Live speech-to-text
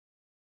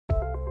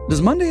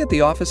Does Monday at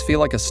the office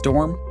feel like a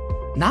storm?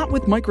 Not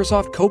with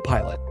Microsoft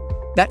Copilot.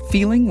 That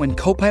feeling when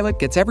Copilot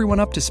gets everyone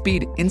up to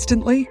speed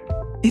instantly?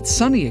 It's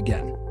sunny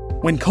again.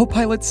 When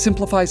Copilot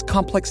simplifies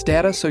complex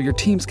data so your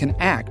teams can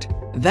act,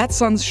 that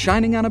sun's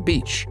shining on a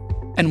beach.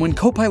 And when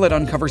Copilot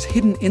uncovers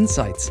hidden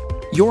insights,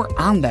 you're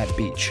on that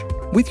beach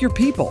with your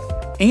people,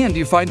 and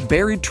you find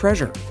buried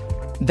treasure.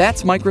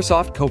 That's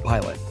Microsoft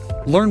Copilot.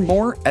 Learn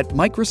more at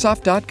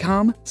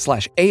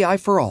Microsoft.com/AI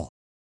for all.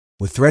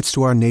 With threats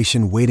to our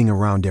nation waiting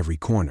around every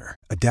corner,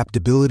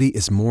 adaptability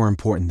is more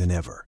important than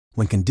ever.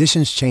 When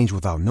conditions change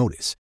without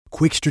notice,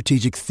 quick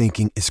strategic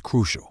thinking is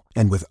crucial.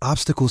 And with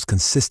obstacles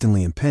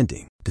consistently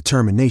impending,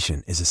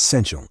 determination is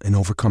essential in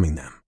overcoming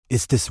them.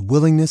 It's this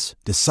willingness,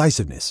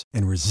 decisiveness,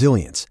 and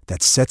resilience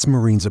that sets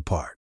Marines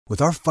apart.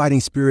 With our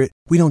fighting spirit,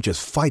 we don't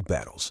just fight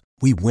battles,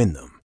 we win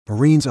them.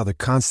 Marines are the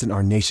constant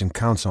our nation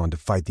counts on to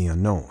fight the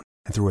unknown.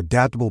 And through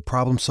adaptable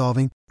problem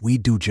solving, we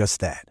do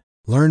just that.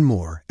 Learn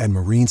more at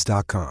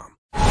Marines.com.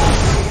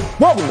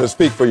 Welcome to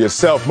Speak for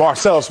Yourself.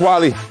 Marcellus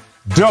Wiley,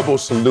 double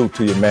salute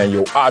to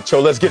Emmanuel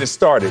Acho. Let's get it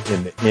started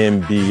in the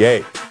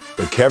NBA.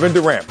 But Kevin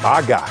Durant,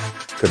 my guy,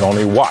 could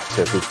only watch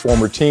as his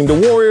former team, the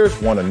Warriors,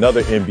 won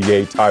another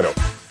NBA title.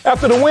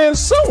 After the win,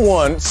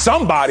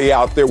 somebody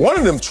out there, one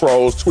of them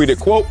trolls tweeted,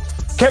 quote,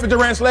 Kevin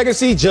Durant's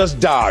legacy just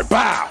died.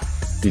 Bow.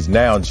 He's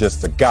now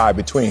just a guy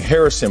between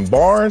Harrison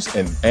Barnes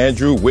and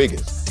Andrew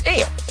Wiggins.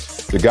 Damn.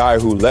 The guy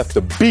who left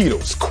the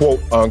Beatles, quote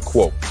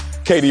unquote.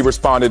 KD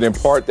responded in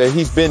part that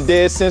he's been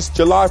dead since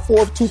July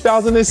 4th,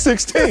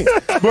 2016.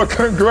 But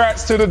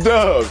congrats to the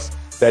Dubs.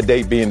 That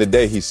date being the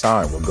day he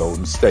signed with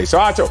Golden State. So,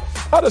 Acho,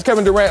 how does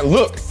Kevin Durant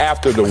look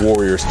after the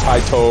Warriors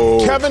title?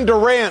 Kevin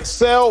Durant,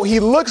 he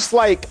looks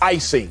like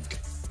icing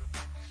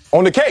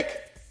On the cake.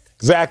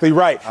 Exactly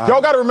right. Y'all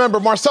got to remember,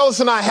 Marcellus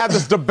and I had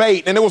this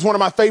debate, and it was one of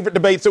my favorite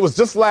debates. It was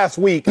just last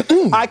week.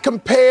 I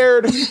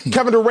compared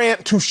Kevin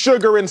Durant to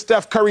sugar and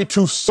Steph Curry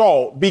to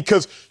salt,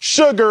 because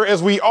sugar,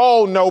 as we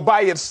all know,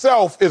 by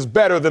itself is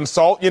better than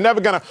salt. You're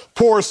never going to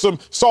pour some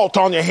salt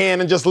on your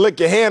hand and just lick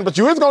your hand, but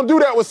you is going to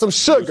do that with some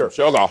sugar.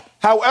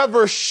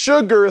 However,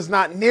 sugar is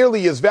not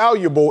nearly as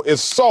valuable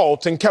as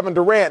salt, and Kevin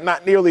Durant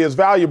not nearly as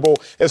valuable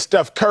as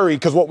Steph Curry,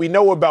 because what we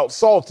know about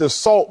salt is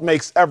salt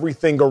makes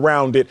everything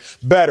around it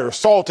better.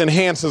 Salt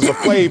enhances the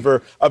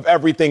flavor of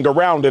everything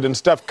around it, and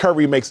Steph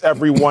Curry makes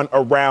everyone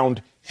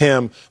around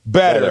him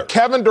better.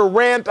 Kevin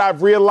Durant,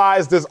 I've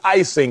realized, is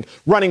icing,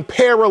 running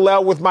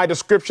parallel with my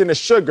description of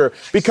sugar,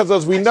 because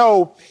as we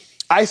know,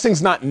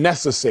 icing's not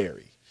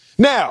necessary.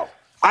 Now,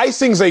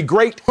 icing's a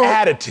great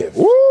additive.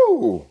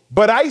 Woo!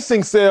 But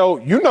icing,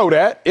 you know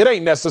that. It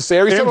ain't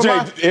necessary.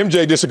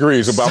 MJ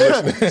disagrees about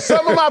listening.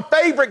 Some of my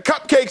favorite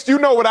cupcakes, you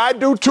know what I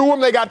do to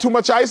them? They got too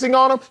much icing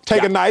on them.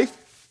 Take a knife.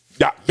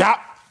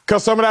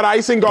 Because some of that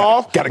icing go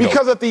off.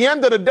 Because at the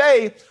end of the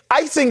day,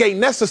 icing ain't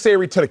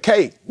necessary to the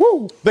cake.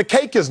 Woo! The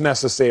cake is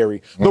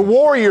necessary. The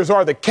Warriors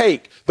are the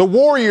cake. The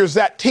Warriors,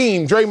 that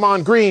team,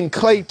 Draymond Green,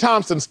 Klay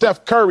Thompson,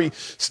 Steph Curry,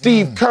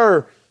 Steve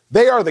Kerr,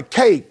 they are the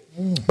cake.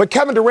 But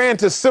Kevin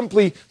Durant is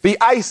simply the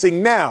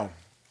icing. Now,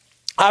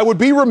 I would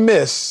be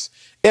remiss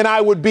and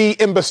I would be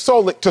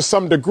imbecilic to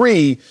some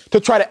degree to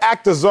try to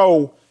act as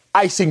though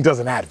icing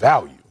doesn't add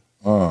value.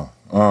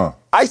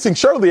 Icing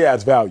surely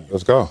adds value.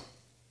 Let's go.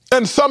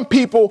 And some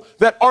people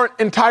that aren't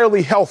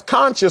entirely health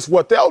conscious,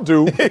 what they'll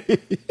do,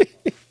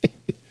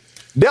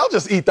 they'll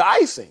just eat the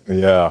icing.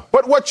 Yeah.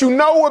 But what you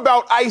know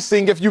about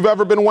icing, if you've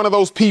ever been one of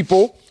those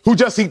people who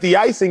just eat the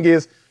icing,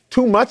 is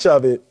too much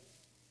of it,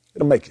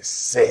 it'll make you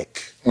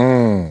sick.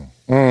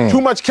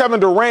 Too much Kevin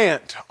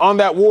Durant on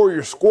that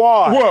Warrior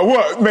squad.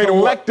 What?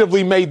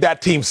 Collectively made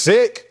that team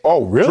sick.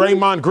 Oh, really?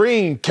 Draymond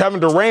Green, Kevin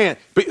Durant,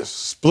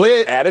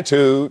 split.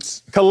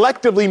 Attitudes.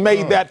 Collectively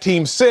made that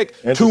team sick.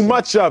 Too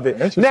much of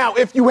it. Now,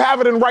 if you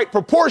have it in right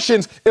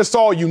proportions, it's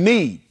all you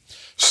need.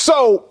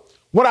 So,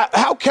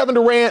 how Kevin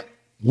Durant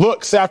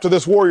looks after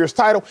this Warriors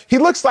title, he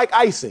looks like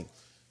icing.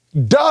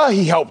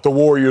 He helped the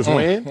Warriors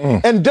win.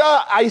 And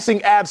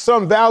icing adds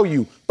some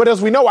value. But as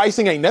we know,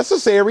 icing ain't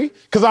necessary,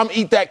 because I'm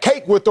eat that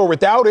cake with or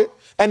without it.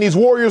 And these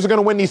Warriors are going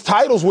to win these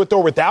titles with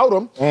or without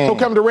them. So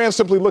Kevin Durant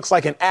simply looks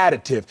like an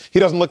additive.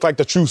 He doesn't look like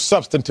the true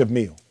substantive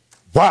meal.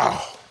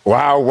 Wow.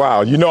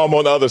 You know I'm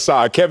on the other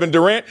side. Kevin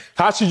Durant,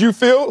 how should you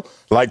feel?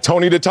 Like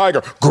Tony the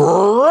Tiger.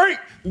 Great.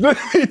 Let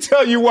me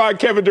tell you why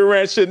Kevin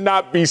Durant should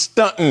not be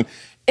stunting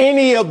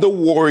any of the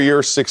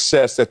Warriors'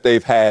 success that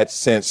they've had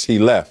since he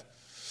left.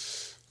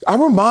 I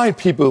remind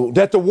people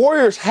that the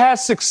Warriors had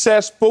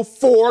success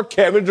before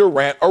Kevin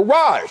Durant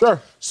arrived.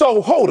 Sure.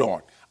 So hold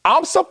on.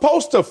 I'm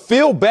supposed to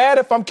feel bad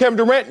if I'm Kevin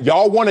Durant?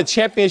 Y'all won a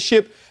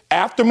championship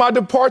after my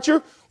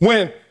departure?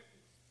 When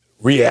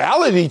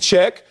reality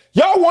check,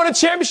 y'all won a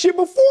championship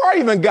before I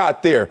even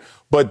got there.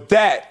 But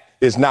that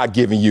is not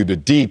giving you the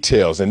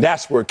details. And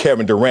that's where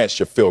Kevin Durant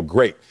should feel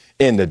great,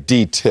 in the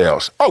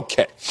details.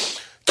 Okay.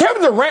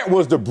 Kevin Durant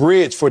was the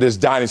bridge for this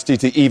dynasty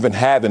to even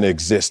have an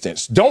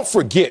existence. Don't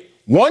forget,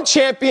 one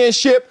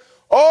championship,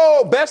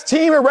 best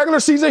team in regular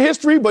season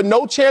history, but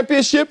no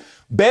championship.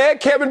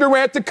 Bad Kevin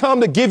Durant to come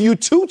to give you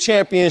 2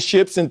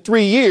 championships in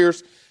 3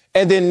 years,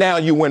 and then now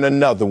you win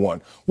another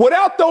one.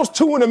 Without those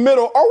two in the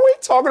middle, are we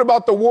talking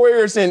about the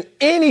Warriors in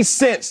any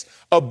sense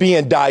of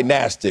being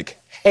dynastic?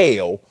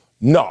 Hell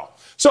no.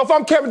 So if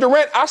I'm Kevin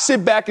Durant, I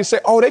sit back and say,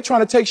 oh, they're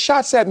trying to take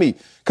shots at me.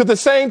 Because the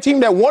same team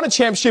that won a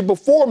championship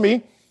before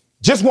me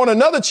just won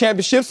another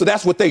championship, so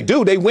that's what they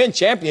do. They win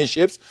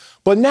championships.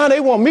 But now they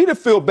want me to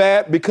feel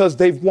bad because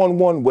they've won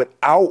one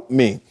without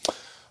me.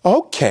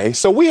 Okay,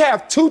 so we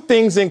have two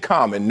things in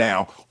common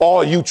now,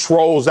 all you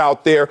trolls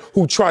out there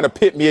who trying to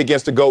pit me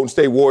against the Golden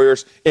State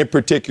Warriors, in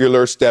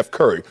particular Steph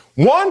Curry.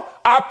 One,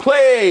 I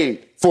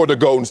played for the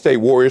Golden State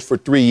Warriors for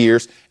 3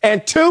 years.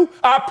 And two,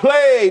 I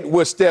played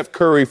with Steph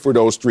Curry for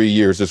those 3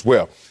 years as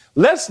well.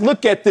 Let's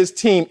look at this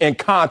team in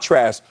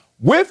contrast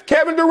with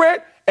Kevin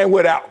Durant and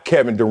without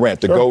Kevin Durant,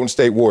 the Golden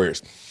State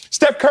Warriors.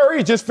 Steph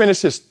Curry just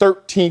finished his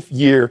 13th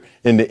year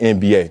in the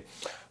NBA.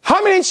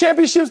 How many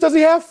championships does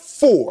he have?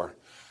 4.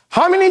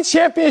 How many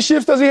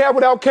championships does he have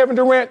without Kevin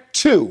Durant?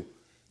 2.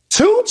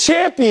 2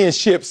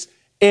 championships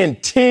in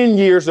 10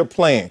 years of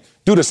playing.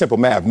 Do the simple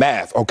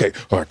math. Okay,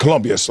 all right,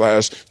 Columbia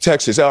 /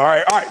 Texas. All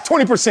right,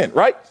 20%,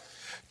 right?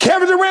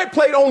 Kevin Durant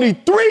played only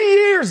 3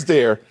 years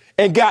there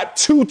and got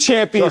 2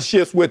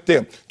 championships with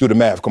them. Do the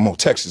math. Come on,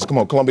 Texas. Come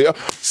on, Columbia.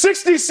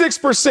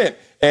 66%.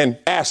 And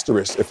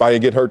asterisk, if I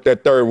didn't get hurt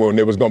that third one,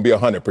 it was going to be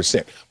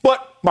 100%.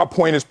 But my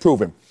point is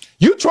proven.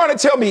 You trying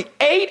to tell me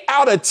 8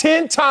 out of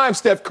 10 times,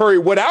 Steph Curry,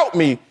 without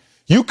me,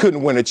 you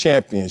couldn't win a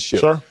championship.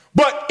 Sure.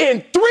 But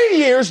in 3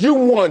 years, you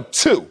won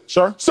 2.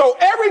 Sure. So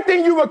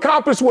everything you've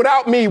accomplished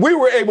without me, we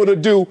were able to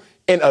do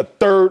in a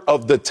third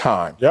of the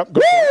time. Yep.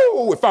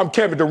 Woo! If I'm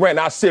Kevin Durant,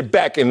 I sit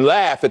back and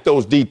laugh at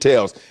those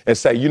details and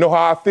say, you know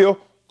how I feel?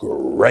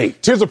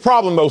 Great. Here's the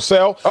problem, though,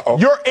 Sel. Uh-oh.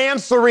 You're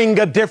answering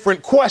a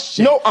different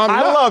question. No, I'm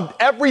not. I loved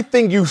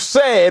everything you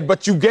said,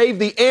 but you gave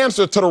the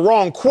answer to the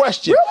wrong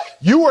question. Really?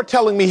 You were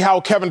telling me how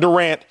Kevin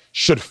Durant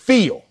should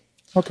feel.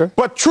 Okay.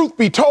 But truth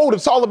be told,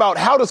 it's all about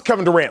how does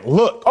Kevin Durant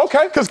look.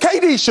 Okay. Because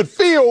KD should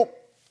feel,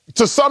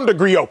 to some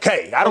degree,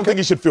 okay. I don't think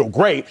he should feel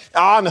great.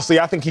 Honestly,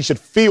 I think he should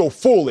feel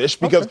foolish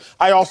because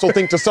I also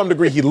think to some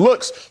degree he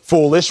looks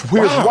foolish.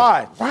 Here's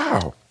why.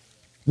 Wow.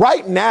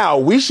 Right now,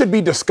 we should be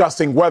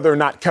discussing whether or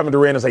not Kevin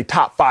Durant is a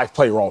top 5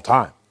 player all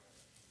time.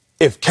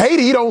 If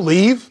KD don't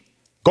leave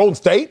Golden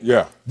State,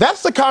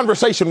 that's the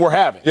conversation we're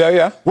having.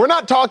 Yeah. We're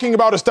not talking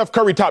about a Steph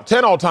Curry top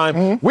 10 all time.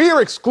 Mm-hmm. We are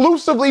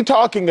exclusively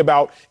talking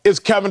about is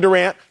Kevin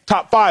Durant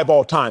top 5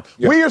 all time.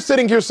 Yeah. We are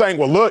sitting here saying,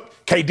 well, look,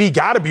 KD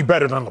got to be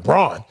better than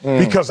LeBron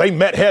because they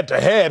met head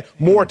to head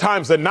more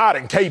times than not,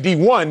 and KD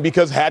won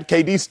because had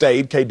KD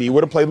stayed, KD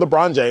would have played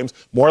LeBron James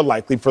more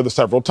likely for the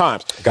several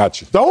times.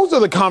 Gotcha. Those are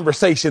the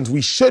conversations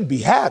we should be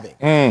having.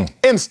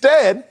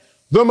 Instead,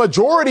 the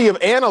majority of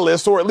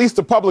analysts, or at least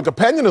the public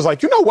opinion, is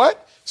like, you know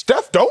what?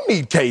 Steph don't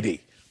need KD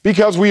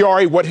because we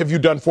are a what have you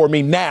done for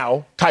me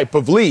now type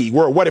of league.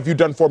 We're a what have you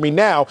done for me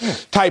now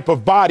type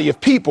of body of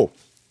people.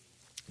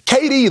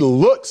 KD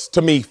looks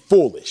to me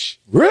foolish.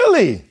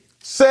 Really?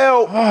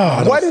 So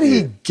what did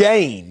he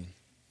gain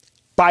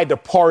by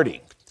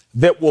departing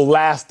that will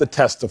last the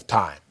test of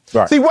time?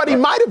 Right. See, what he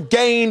might have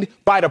gained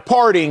by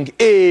departing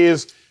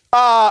is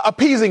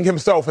appeasing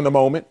himself in the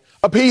moment,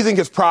 appeasing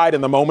his pride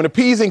in the moment,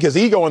 appeasing his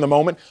ego in the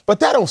moment, but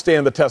that don't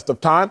stand the test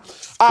of time.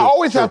 I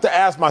always have to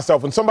ask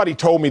myself, and somebody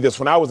told me this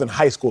when I was in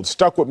high school, it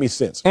stuck with me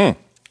since.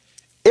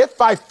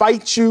 If I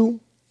fight you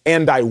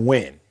and I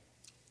win,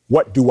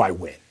 what do I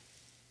win?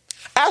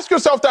 Ask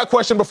yourself that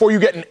question before you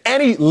get in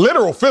any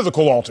literal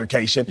physical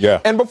altercation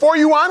and before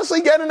you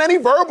honestly get in any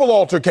verbal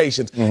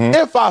altercations.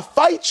 If I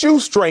fight you,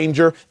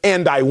 stranger,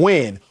 and I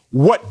win,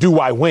 what do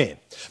I win?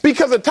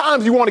 Because at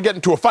times you want to get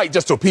into a fight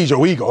just to appease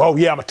your ego. Oh,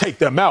 yeah, I'm going to take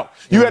them out.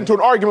 You get into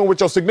an argument with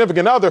your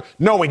significant other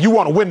knowing you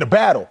want to win the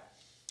battle.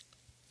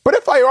 But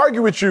if I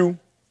argue with you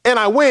and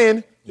I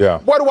win,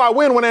 what do I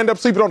win when I end up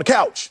sleeping on the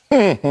couch?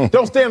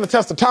 Don't stand the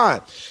test of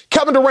time.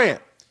 Kevin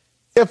Durant,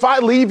 if I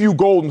leave you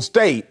Golden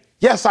State,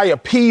 yes, I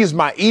appease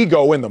my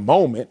ego in the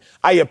moment.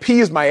 I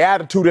appease my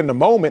attitude in the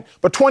moment.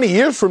 But 20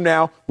 years from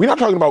now, we're not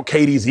talking about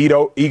KD's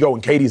ego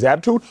and KD's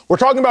attitude. We're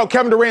talking about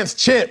Kevin Durant's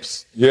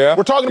chips.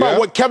 We're talking about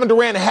what Kevin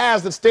Durant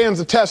has that stands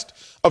the test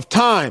of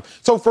time.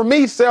 So for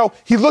me, Sel,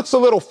 he looks a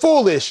little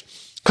foolish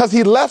because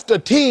he left a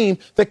team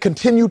that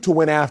continued to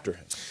win after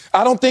him.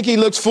 I don't think he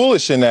looks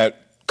foolish in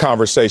that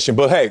conversation.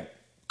 But, hey,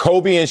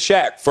 Kobe and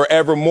Shaq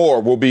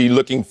forevermore will be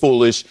looking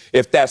foolish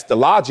if that's the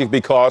logic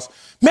because,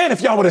 man,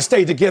 if y'all would have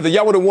stayed together,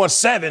 y'all would have won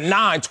 7,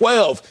 9,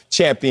 12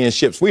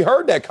 championships. We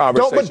heard that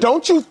conversation. But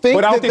don't you think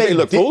But I don't think they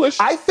look foolish.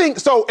 I think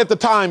so. At the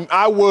time,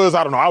 I was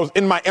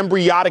in my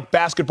embryonic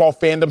basketball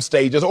fandom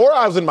stages, or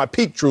I was in my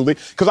peak, truly,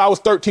 because I was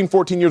 13,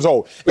 14 years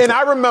old.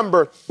 I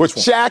remember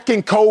Shaq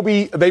and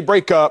Kobe, they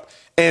break up.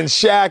 And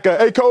Shaq,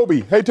 hey,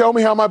 Kobe, hey, tell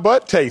me how my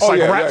butt tastes.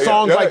 Rap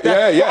songs like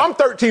that. Well, I'm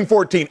 13,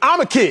 14. I'm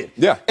a kid.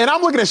 And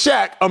I'm looking at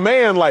Shaq, a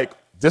man like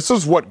this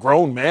is what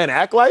grown men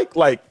act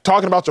like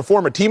talking about your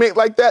former teammate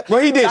like that.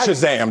 Well, he did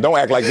Shazam. Don't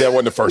act like that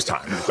wasn't the first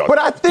time. But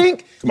I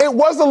think it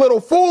was a little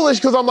foolish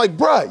because I'm like,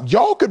 bruh,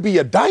 y'all could be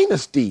a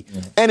dynasty.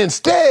 And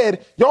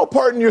instead, y'all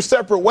part in your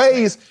separate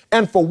ways.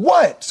 And for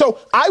what? So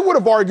I would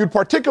have argued,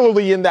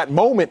 particularly in that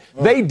moment,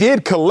 they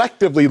did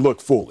collectively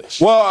look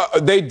foolish. Well,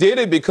 they did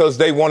it because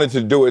they wanted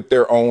to do it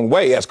their own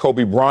way. As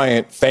Kobe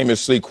Bryant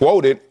famously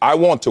quoted, I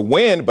want to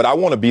win, but I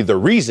want to be the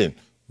reason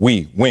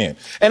we win.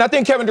 And I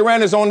think Kevin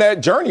Durant is on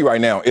that journey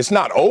right now. It's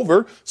not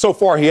over. So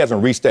far, he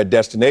hasn't reached that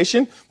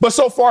destination. But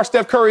so far,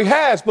 Steph Curry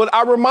has. But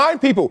I remind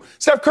people,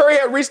 Steph Curry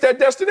had reached that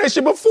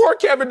destination before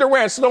Kevin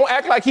Durant. So don't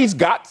act like he's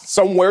got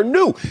somewhere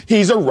new.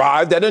 He's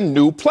arrived at a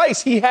new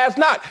place. He has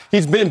not.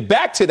 He's been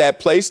back to that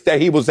place that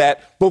he was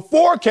at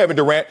before Kevin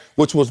Durant,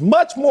 which was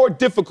much more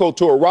difficult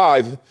to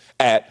arrive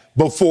at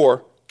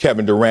before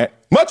Kevin Durant.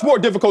 Much more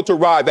difficult to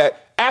arrive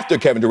at after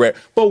Kevin Durant,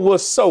 but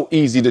was so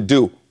easy to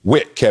do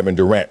with Kevin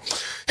Durant.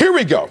 Here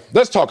we go.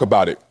 Let's talk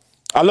about it.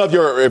 I love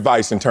your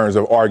advice in terms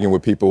of arguing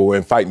with people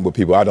and fighting with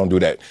people. I don't do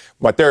that.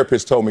 My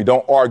therapist told me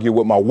don't argue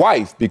with my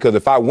wife because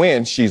if I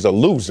win, she's a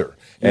loser.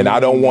 And I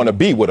don't want to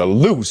be with a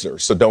loser.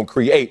 So don't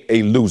create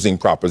a losing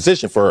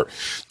proposition for her.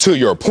 To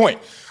your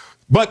point.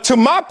 But to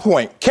my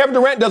point, Kevin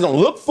Durant doesn't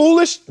look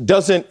foolish,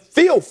 doesn't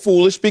feel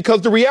foolish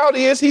because the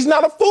reality is he's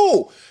not a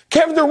fool.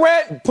 Kevin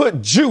Durant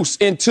put juice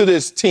into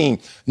this team.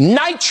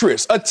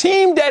 Nitrous, a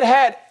team that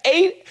had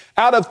 8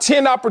 out of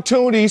 10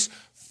 opportunities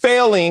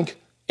failing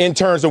in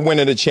terms of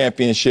winning the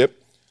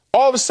championship,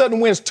 all of a sudden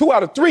wins 2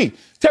 out of 3.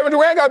 Kevin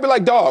Durant got to be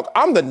like, dog,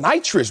 I'm the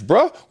nitrous,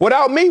 bro.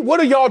 Without me, what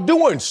are y'all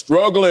doing?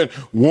 Struggling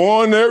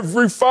 1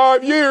 every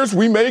 5 years.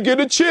 We may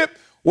get a chip.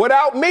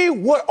 Without me,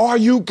 what are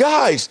you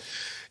guys?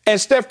 And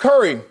Steph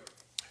Curry,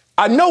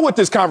 I know what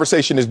this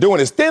conversation is doing.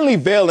 It's thinly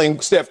veiling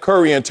Steph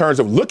Curry in terms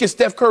of look at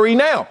Steph Curry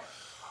now.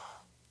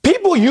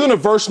 People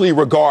universally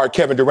regard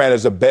Kevin Durant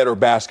as a better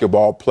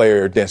basketball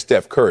player than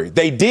Steph Curry.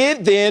 They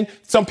did then.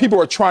 Some people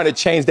are trying to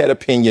change that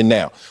opinion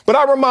now. But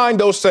I remind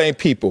those same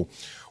people,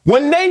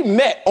 when they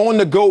met on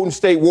the Golden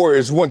State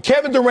Warriors, when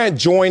Kevin Durant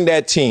joined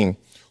that team,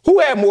 who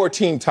had more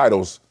team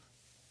titles?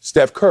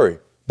 Steph Curry.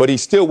 But he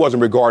still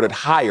wasn't regarded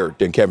higher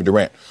than Kevin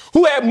Durant.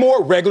 Who had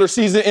more regular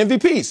season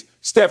MVPs?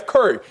 Steph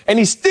Curry. And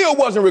he still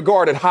wasn't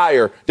regarded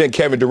higher than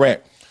Kevin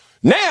Durant.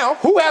 Now,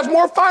 who has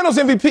more finals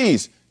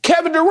MVPs?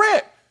 Kevin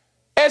Durant.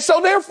 And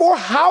so, therefore,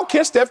 how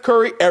can Steph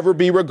Curry ever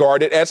be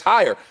regarded as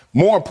higher?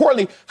 More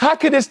importantly, how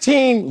could his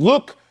team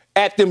look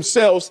at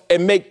themselves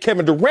and make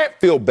Kevin Durant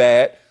feel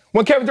bad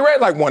when Kevin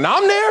Durant, like, when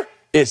I'm there,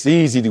 it's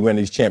easy to win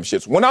these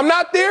championships. When I'm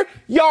not there,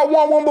 y'all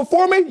won one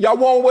before me, y'all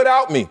won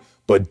without me.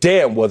 But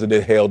damn, wasn't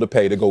it hell to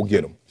pay to go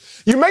get them.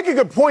 You make a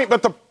good point,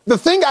 but the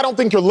thing I don't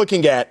think you're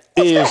looking at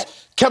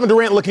is Kevin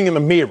Durant looking in the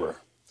mirror.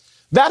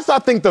 That's, I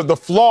think, the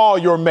flaw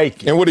you're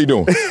making. And what are you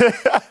doing?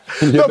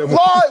 The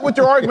flaw with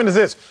your argument is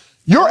this.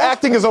 You're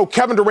acting as though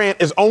Kevin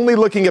Durant is only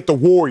looking at the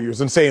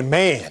Warriors and saying,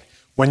 man,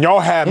 when y'all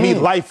had me,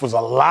 life was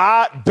a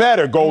lot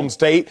better, Golden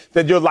State,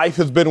 than your life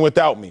has been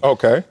without me.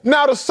 Okay.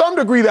 Now, to some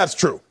degree, that's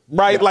true,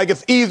 right? Yeah. Like,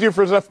 it's easier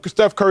for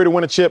Steph Curry to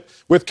win a chip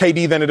with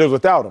KD than it is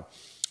without him.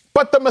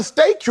 But the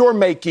mistake you're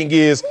making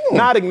is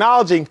not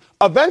acknowledging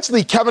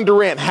eventually Kevin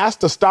Durant has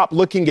to stop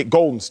looking at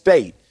Golden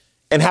State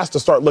and has to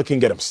start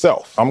looking at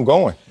himself. I'm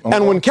going.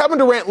 When Kevin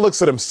Durant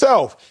looks at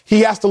himself,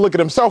 he has to look at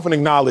himself and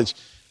acknowledge,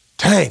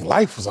 dang,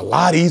 life was a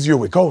lot easier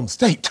with Golden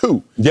State,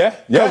 too. Yeah.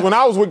 Because when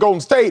I was with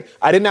Golden State,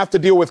 I didn't have to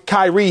deal with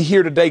Kyrie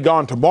here today,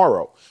 gone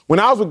tomorrow. When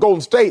I was with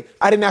Golden State,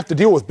 I didn't have to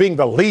deal with being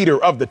the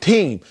leader of the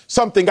team,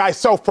 something I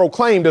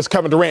self-proclaimed as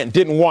Kevin Durant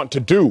didn't want to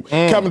do.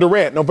 Kevin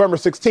Durant, November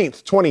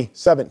 16th,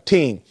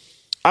 2017.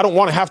 I don't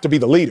want to have to be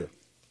the leader.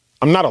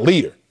 I'm not a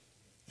leader.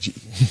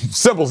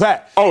 Simple as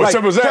that. Oh, like,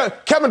 simple as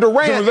that. Kevin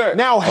Durant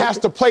now has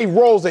to play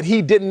roles that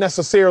he didn't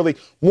necessarily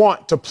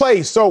want to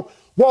play. So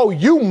while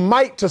you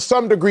might to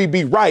some degree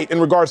be right in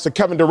regards to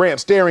Kevin Durant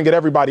staring at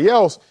everybody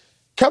else,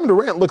 Kevin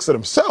Durant looks at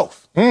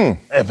himself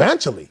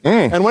eventually.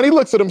 And when he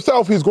looks at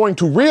himself, he's going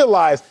to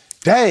realize,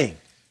 dang,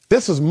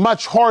 this is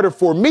much harder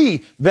for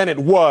me than it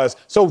was.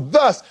 So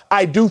thus,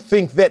 I do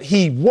think that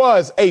he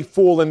was a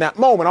fool in that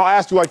moment. I'll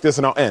ask you like this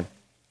and I'll end.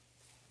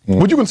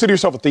 Would you consider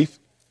yourself a thief?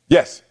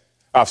 Yes.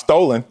 I've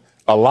stolen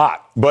a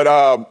lot. But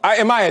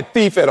am I a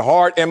thief at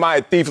heart? Am I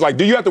a thief? Like,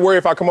 do you have to worry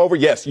if I come over?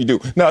 Yes, you do.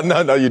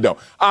 No, you don't.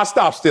 I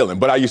stopped stealing,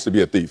 but I used to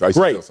be a thief.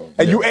 Great.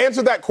 And you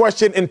answered that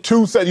question in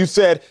two sets. You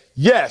said,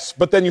 yes,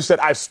 but then you said,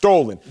 I've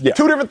stolen. Yeah.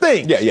 Two different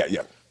things.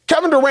 Yeah.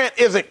 Kevin Durant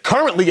isn't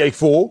currently a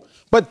fool,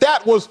 but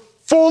that was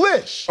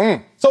foolish.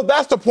 So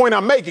that's the point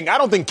I'm making. I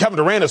don't think Kevin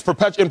Durant is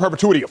in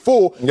perpetuity a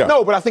fool. Yeah.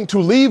 No, but I think to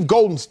leave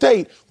Golden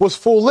State was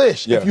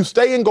foolish. Yeah. If you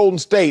stay in Golden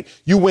State,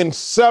 you win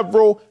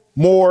several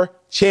more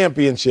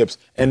championships,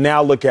 and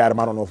now look at him.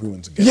 I don't know if he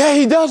wins again. Yeah,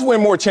 he does win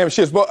more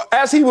championships, but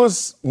as he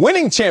was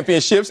winning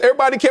championships,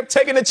 everybody kept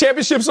taking the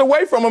championships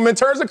away from him in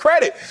terms of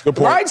credit. Good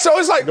point. Right? So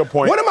it's like,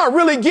 what am I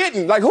really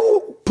getting? Like,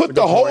 who put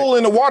the hole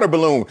in the water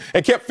balloon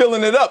and kept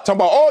filling it up? Talking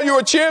about, oh, you're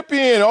a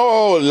champion.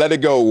 Oh, let it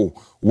go.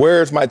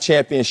 Where's my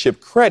championship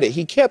credit?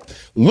 He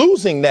kept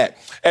losing that.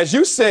 As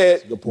you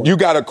said, you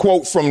got a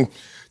quote from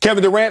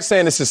Kevin Durant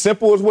saying it's as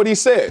simple as what he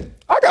said.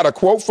 I got a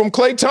quote from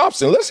Klay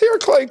Thompson. Let's hear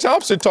Klay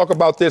Thompson talk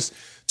about this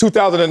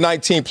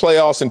 2019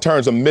 playoffs in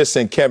terms of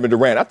missing Kevin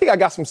Durant. I think I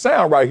got some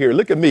sound right here.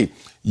 Look at me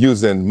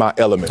using my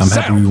elements. I'm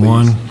happy we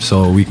won,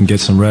 so we can get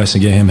some rest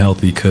and get him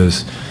healthy,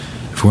 because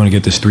if we want to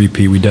get this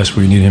three-peat, we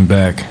desperately need him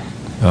back.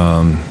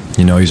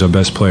 He's our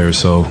best player,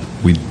 so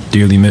we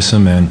dearly miss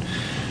him, and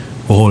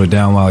we'll hold it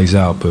down while he's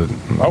out, but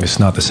it's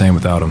not the same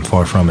without him,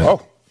 far from it.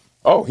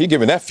 Oh, he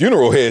giving that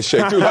funeral head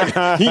shake, too. Like,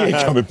 he ain't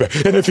coming back.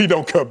 And if he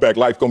don't come back,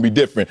 life's going to be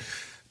different.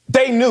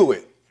 They knew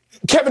it.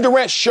 Kevin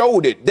Durant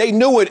showed it. They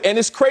knew it. And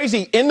it's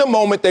crazy. In the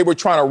moment, they were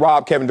trying to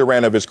rob Kevin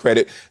Durant of his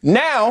credit.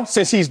 Now,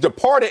 since he's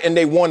departed and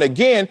they won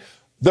again,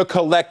 the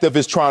collective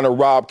is trying to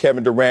rob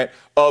Kevin Durant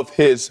of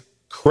his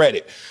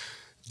credit.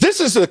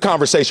 This is the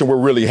conversation we're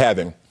really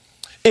having.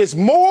 Is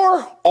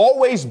more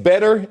always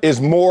better?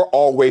 Is more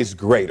always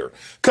greater?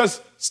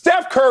 Because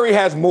Steph Curry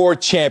has more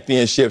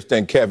championships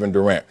than Kevin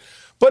Durant.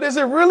 But is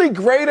it really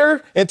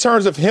greater in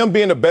terms of him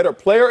being a better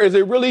player? Is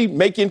it really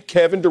making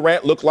Kevin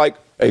Durant look like,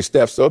 hey,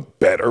 Steph's a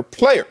better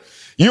player?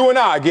 You and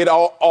I get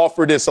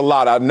offered this a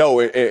lot, I know,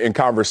 in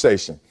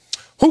conversation.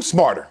 Who's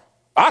smarter?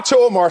 Acho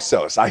or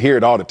Marcellus? I hear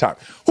it all the time.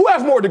 Who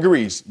has more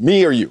degrees,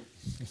 me or you?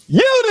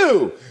 You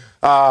do.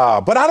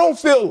 But I don't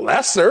feel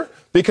lesser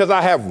because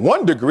I have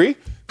 1 degree.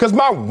 Because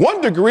my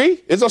 1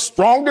 degree is a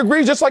strong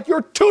degree, just like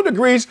your 2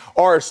 degrees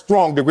are a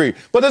strong degree.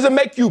 But does it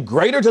make you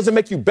greater? Does it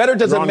make you better?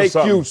 Does it make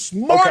you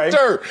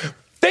smarter? Okay.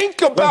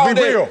 Think about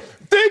it. Real.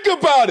 Think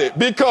about it,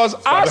 because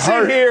I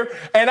sit here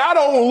and I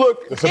don't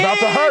look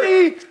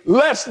any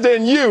less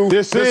than you,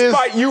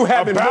 despite you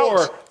having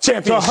more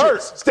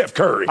championships. Steph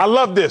Curry. I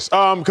love this.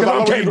 Because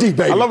I'm KD,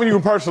 baby. I love when you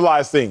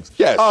personalize things.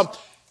 Yes.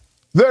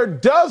 There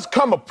does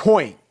come a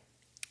point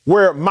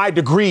where my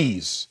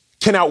degrees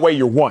can outweigh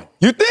your 1.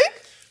 You think?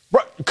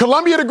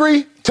 Columbia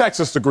degree,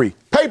 Texas degree.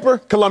 Paper,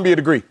 Columbia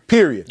degree,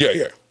 period.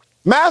 Yeah.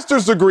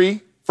 Master's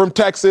degree from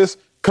Texas,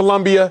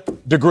 Columbia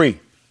degree.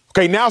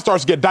 Okay, now it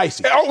starts to get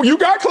dicey. Oh, you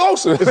got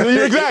closer.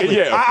 Exactly.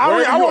 Yeah.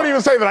 I won't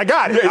even say that I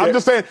got it. I'm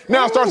just saying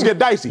now it starts to get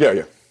dicey.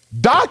 Yeah.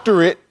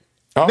 Doctorate.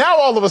 Now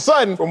all of a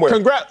sudden,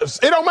 congrats.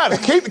 It don't matter.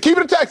 Keep it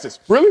in Texas.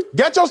 Really?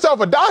 Get yourself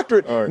a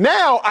doctorate. Right.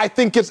 Now I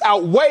think it's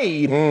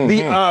outweighed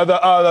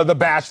the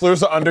bachelor's,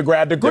 the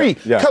undergrad degree.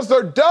 Because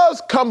there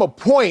does come a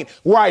point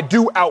where I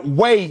do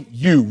outweigh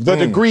you. The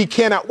degree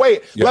can outweigh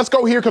it. Let's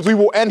go here, because we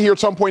will end here at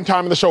some point in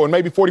time in the show in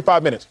maybe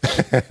 45 minutes.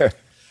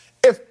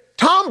 If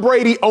Tom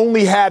Brady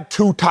only had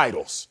 2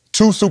 titles,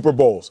 2 Super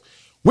Bowls,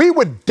 we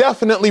would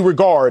definitely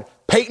regard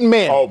Peyton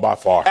Manning by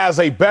far as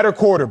a better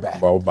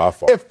quarterback. By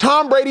far. If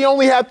Tom Brady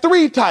only had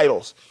 3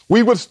 titles,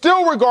 we would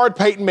still regard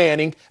Peyton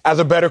Manning as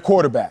a better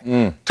quarterback.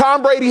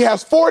 Tom Brady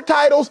has 4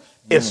 titles,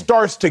 it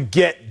starts to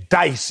get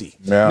dicey.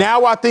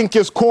 Now I think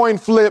it's coin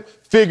flip,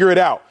 figure it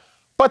out.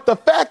 But the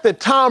fact that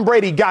Tom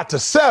Brady got to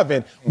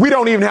 7, we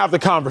don't even have the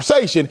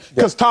conversation,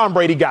 because Tom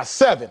Brady got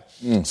 7.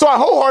 So I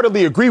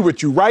wholeheartedly agree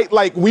with you, right?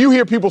 Like, when you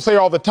hear people say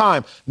all the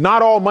time,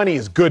 not all money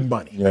is good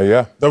money.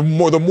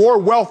 The more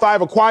wealth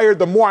I've acquired,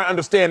 the more I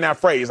understand that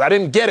phrase. I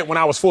didn't get it when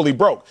I was fully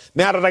broke.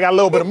 Now that I got a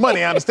little bit of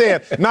money, I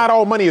understand not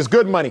all money is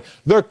good money.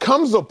 There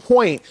comes a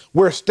point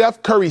where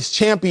Steph Curry's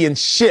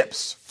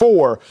championships,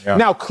 4,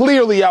 now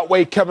clearly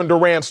outweigh Kevin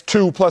Durant's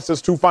 2 plus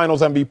his 2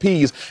 finals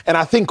MVPs. And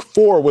I think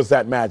 4 was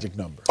that magic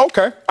number.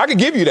 Okay. I could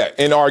give you that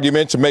in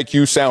argument to make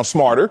you sound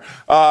smarter.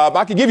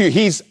 I could give you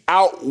he's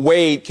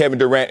outweighed Kevin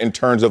Durant in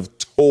terms of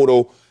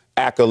total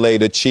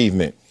accolade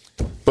achievement.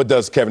 But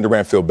does Kevin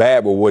Durant feel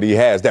bad with what he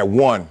has? That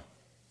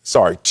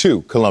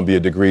 2 Columbia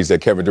degrees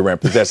that Kevin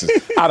Durant possesses.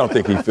 I don't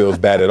think he feels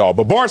bad at all.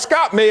 But Bart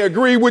Scott may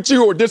agree with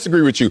you or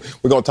disagree with you.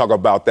 We're going to talk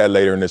about that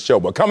later in the show.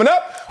 But coming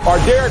up, are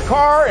Derek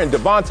Carr and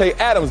Devontae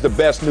Adams the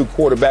best new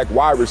quarterback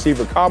wide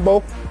receiver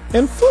combo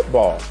in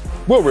football?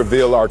 We'll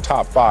reveal our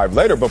top 5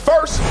 later. But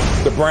first,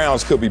 the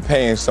Browns could be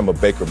paying some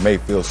of Baker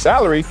Mayfield's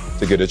salary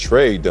to get a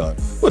trade done.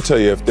 We'll tell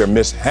you if they're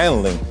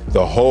mishandling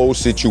the whole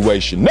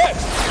situation.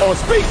 Next on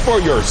Speak for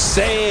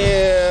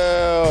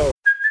Yourself.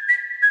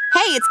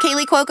 Hey, it's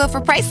Kaylee Cuoco for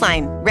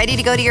Priceline. Ready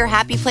to go to your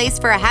happy place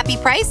for a happy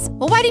price?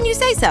 Well, why didn't you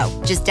say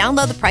so? Just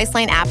download the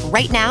Priceline app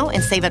right now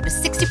and save up to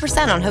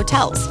 60% on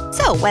hotels.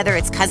 So whether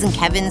it's Cousin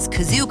Kevin's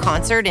Kazoo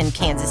Concert in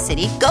Kansas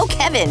City, go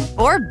Kevin,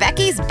 or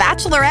Becky's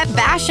Bachelorette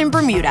Bash in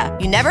Bermuda,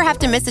 you never have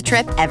to miss a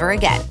trip ever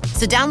again.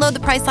 So download the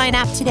Priceline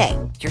app today.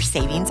 Your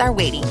savings are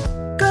waiting.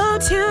 Go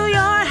to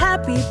your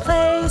happy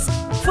place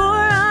for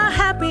a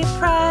happy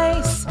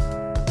price.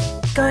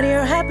 Go to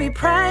your happy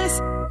price,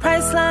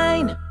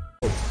 Priceline.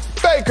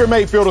 Baker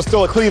Mayfield is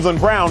still a Cleveland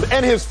Brown,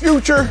 and his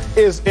future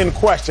is in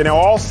question. Now,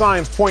 all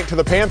signs point to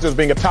the Panthers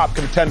being a top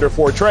contender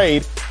for a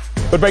trade,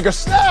 but Baker's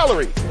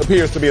salary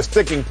appears to be a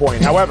sticking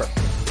point. However,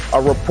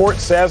 a report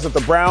says that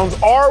the Browns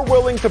are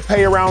willing to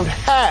pay around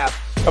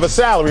half of a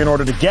salary in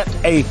order to get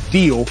a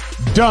deal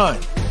done.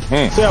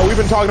 So we've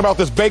been talking about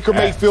this Baker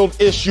Mayfield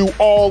issue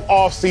all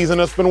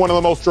offseason. It's been one of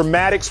the most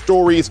dramatic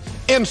stories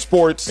in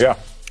sports.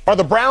 Are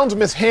the Browns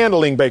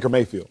mishandling Baker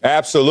Mayfield?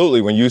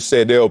 Absolutely. When you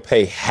said they'll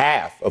pay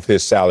half of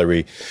his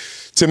salary,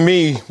 To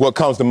me, what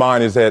comes to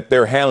mind is that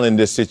they're handling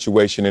this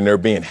situation and they're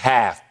being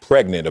half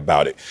pregnant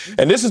about it.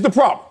 And this is the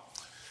problem.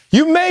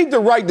 You made the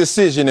right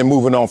decision in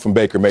moving on from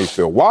Baker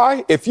Mayfield.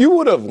 Why? If you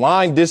would have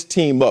lined this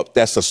team up,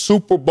 that's a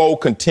Super Bowl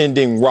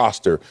contending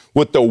roster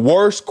with the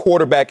worst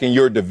quarterback in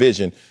your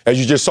division, as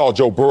you just saw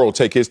Joe Burrow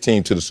take his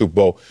team to the Super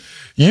Bowl,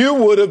 you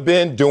would have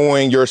been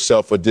doing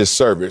yourself a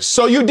disservice.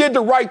 So you did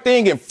the right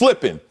thing in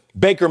flipping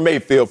Baker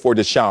Mayfield for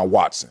Deshaun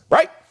Watson,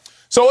 right?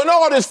 So in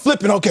all this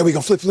flipping, okay, we're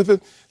going to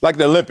flip, like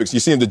the Olympics. You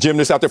see the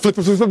gymnasts out there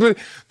flipping.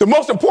 The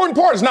most important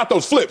part is not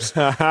those flips.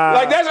 Like,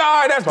 that's all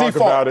right, that's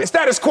default. It's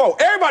status quo.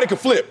 Everybody can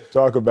flip.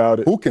 Talk about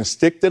it. Who can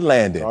stick the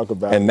landing? Talk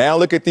about and it. now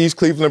look at these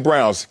Cleveland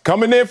Browns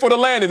coming in for the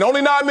landing.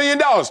 Only $9 million.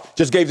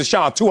 Just gave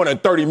Deshaun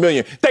 $230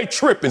 million. They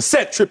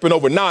tripping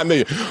over $9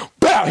 million.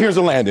 Bow, here's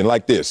a landing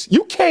like this.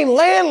 You can't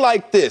land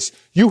like this.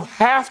 You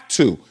have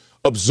to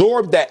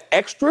absorb that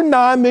extra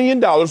 $9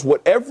 million,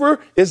 whatever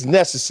is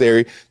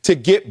necessary to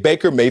get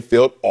Baker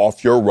Mayfield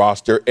off your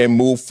roster and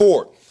move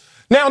forward.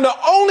 Now, the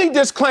only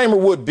disclaimer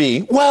would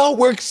be, well,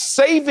 we're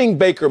saving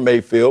Baker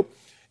Mayfield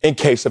in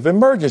case of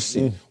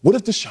emergency. What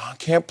if Deshaun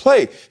can't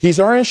play? He's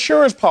our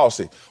insurance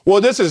policy.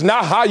 Well, this is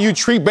not how you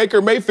treat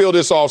Baker Mayfield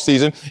this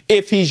offseason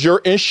if he's your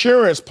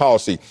insurance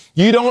policy.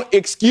 You don't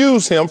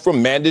excuse him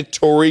from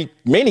mandatory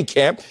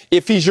minicamp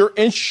if he's your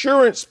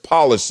insurance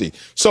policy.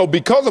 So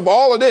because of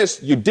all of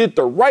this, you did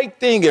the right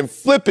thing in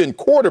flipping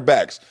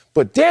quarterbacks.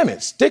 But damn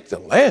it, stick to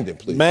landing,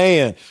 please.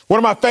 Man, one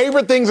of my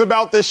favorite things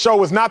about this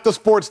show is not the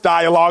sports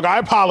dialogue. I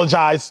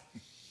apologize.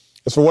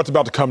 It's for what's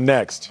about to come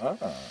next.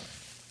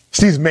 It's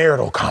these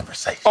marital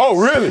conversations.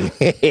 Oh, really?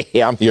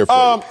 Yeah, I'm here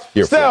for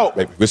you. So,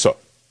 baby. What's up?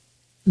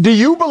 Do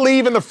you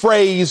believe in the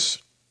phrase,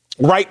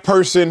 right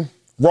person,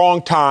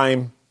 wrong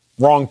time,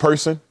 wrong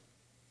person?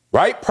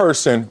 Right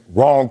person,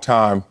 wrong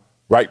time,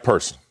 right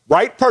person.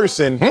 Right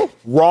person,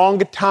 wrong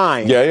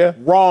time,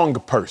 wrong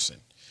person.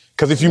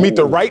 Because if you meet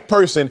the right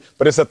person,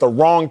 but it's at the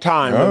wrong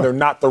time, then they're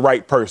not the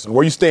right person.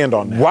 Where you stand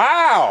on that?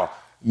 Wow.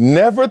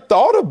 Never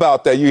thought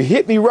about that. You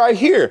hit me right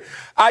here.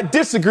 I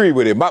disagree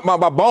with it.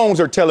 My bones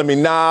are telling me,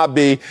 nah,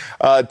 B,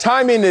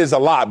 timing is a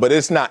lot, but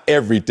it's not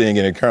everything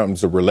in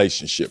terms of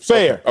relationships.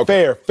 Fair.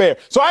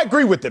 So I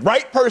agree with it.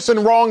 Right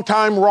person, wrong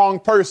time, wrong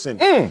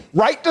person.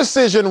 Right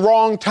decision,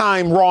 wrong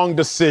time, wrong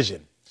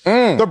decision.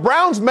 The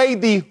Browns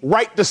made the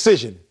right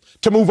decision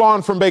to move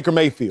on from Baker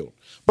Mayfield,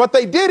 but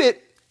they did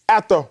it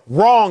at the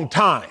wrong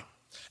time.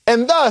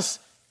 And thus,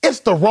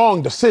 it's the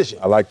wrong decision.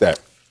 I like that.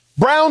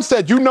 Brown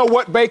said, you know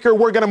what, Baker,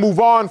 we're going to move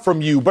on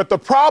from you. But the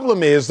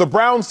problem is the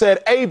Browns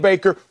said, hey,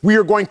 Baker, we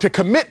are going to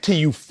commit to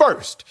you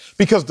first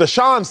because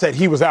Deshaun said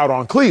he was out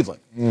on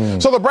Cleveland.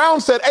 So the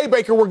Browns said, hey,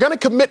 Baker, we're going to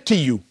commit to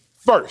you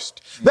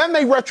first. Then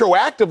they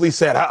retroactively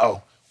said,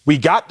 we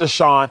got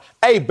Deshaun.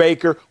 Hey,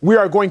 Baker, we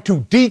are going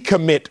to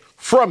decommit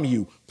from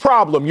you.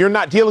 Problem, you're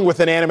not dealing with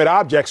inanimate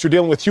objects. You're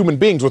dealing with human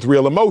beings with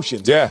real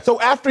emotions. So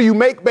after you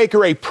make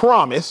Baker a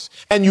promise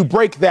and you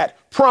break that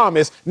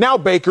promise, now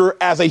Baker,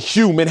 as a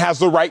human, has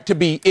the right to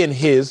be in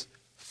his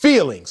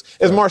feelings.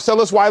 As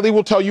Marcellus Wiley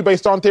will tell you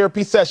based on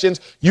therapy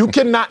sessions, you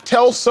cannot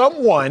tell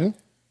someone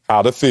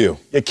how to feel.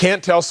 You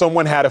can't tell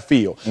someone how to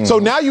feel. So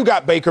now you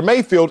got Baker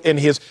Mayfield in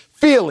his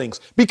feelings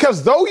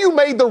because though you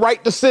made the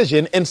right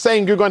decision in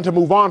saying you're going to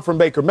move on from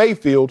Baker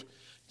Mayfield,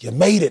 you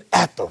made it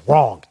at the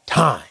wrong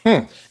time.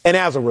 And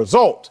as a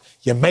result,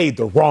 you made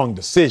the wrong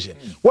decision.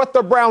 What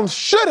the Browns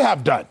should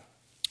have done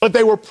if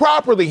they were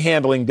properly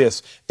handling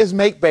this is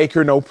make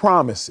Baker no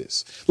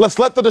promises. Let's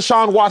let the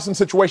Deshaun Watson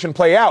situation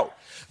play out.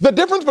 The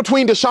difference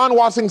between Deshaun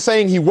Watson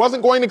saying he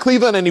wasn't going to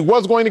Cleveland and he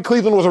was going to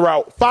Cleveland was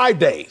around 5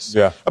 days.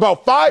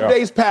 About 5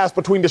 days passed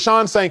between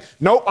Deshaun saying,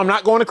 nope, I'm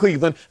not going to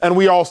Cleveland, and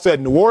we all said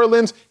New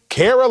Orleans,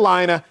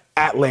 Carolina,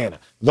 Atlanta.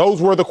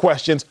 Those were the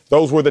questions.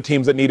 Those were the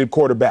teams that needed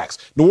quarterbacks.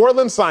 New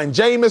Orleans signed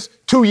Jameis,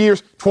 2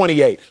 years,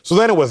 28. So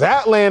then it was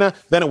Atlanta,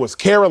 then it was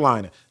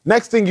Carolina.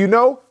 Next thing you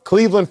know,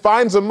 Cleveland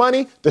finds the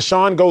money,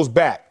 Deshaun goes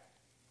back.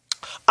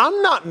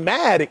 I'm not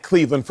mad at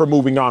Cleveland for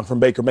moving on from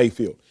Baker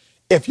Mayfield.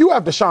 If you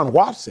have Deshaun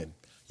Watson,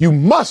 you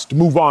must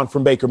move on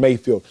from Baker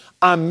Mayfield.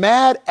 I'm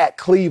mad at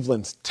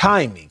Cleveland's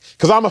timing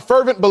because I'm a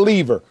fervent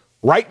believer.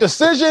 Right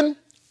decision,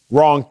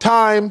 wrong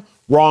time,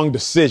 wrong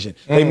decision.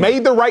 They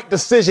made the right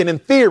decision in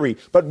theory,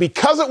 but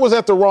because it was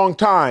at the wrong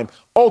time,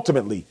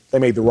 ultimately, they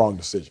made the wrong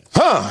decision.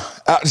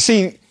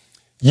 See,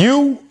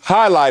 you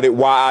highlighted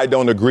why I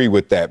don't agree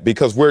with that,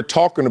 because we're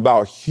talking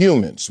about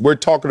humans. We're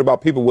talking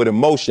about people with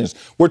emotions.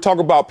 We're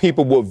talking about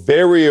people with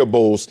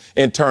variables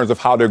in terms of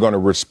how they're going to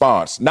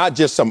respond, not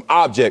just some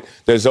object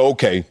that's,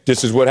 okay,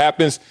 this is what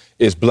happens,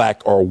 is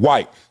black or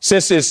white.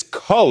 Since it's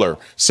color,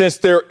 since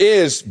there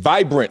is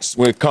vibrance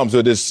when it comes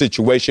to this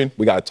situation,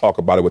 we got to talk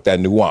about it with that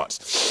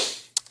nuance.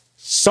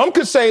 Some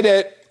could say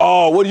that,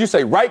 what did you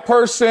say? Right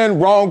person,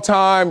 wrong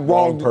time,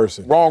 wrong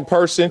person. Wrong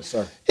person.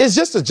 Yes, it's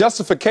just a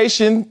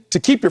justification to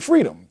keep your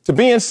freedom, to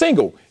being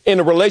single in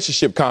a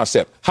relationship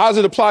concept. How does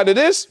it apply to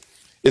this?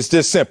 It's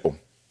this simple.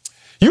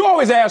 You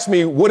always ask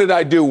me, what did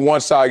I do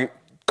once I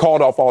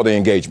called off all the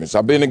engagements.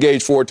 I've been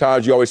engaged 4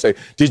 times. You always say,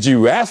 did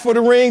you ask for the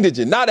ring? Did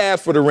you not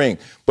ask for the ring?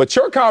 But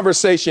your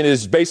conversation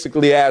is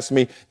basically asking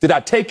me, did I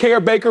take care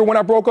of Baker when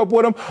I broke up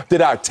with him?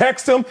 Did I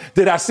text him?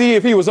 Did I see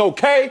if he was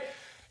okay?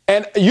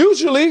 And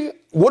usually,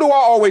 what do I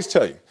always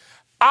tell you?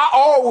 I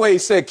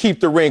always said keep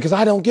the ring because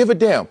I don't give a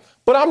damn.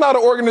 But I'm not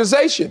an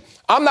organization.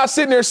 I'm not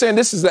sitting there saying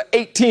this is an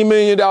 $18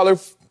 million,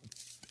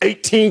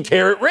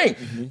 18-carat ring.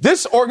 Mm-hmm.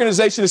 This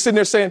organization is sitting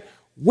there saying,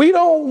 we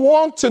don't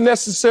want to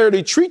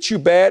necessarily treat you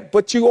bad,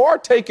 but you are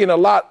taking a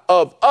lot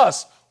of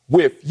us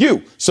with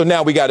you. So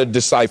now we got to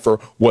decipher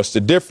what's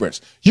the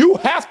difference. You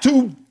have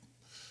to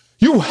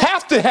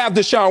have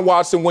Deshaun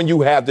Watson when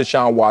you have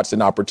Deshaun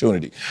Watson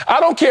opportunity. I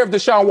don't care if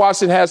Deshaun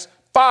Watson has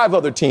 5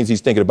 other teams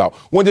he's thinking about.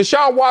 When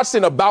Deshaun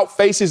Watson about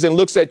faces and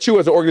looks at you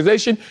as an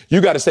organization, you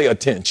got to say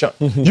attention.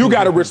 You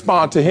got to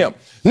respond to him.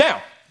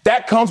 Now,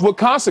 that comes with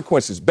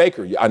consequences.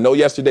 Baker, I know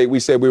yesterday we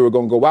said we were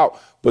going to go out,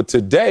 but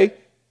today,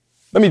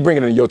 let me bring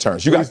it in your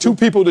terms. You got 2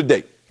 people to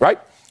date, right?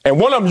 And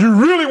one of them you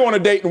really want to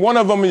date, and one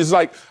of them is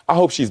like, I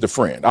hope she's the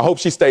friend. I hope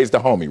she stays the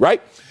homie, right?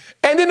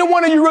 And then the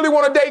one that you really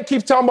want to date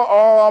keeps talking about,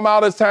 oh, I'm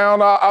out of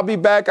town. I'll be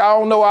back. I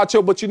don't know,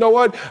 Acho, but you know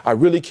what? I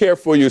really care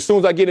for you. As soon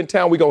as I get in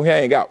town, we're going to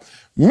hang out.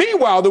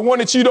 Meanwhile, the one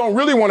that you don't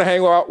really want to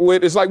hang out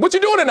with is like, what you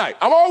doing tonight?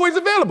 I'm always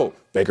available.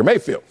 Baker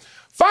Mayfield.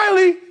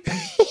 Finally,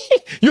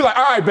 you're like,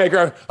 all right,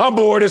 Baker, I'm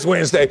bored. It's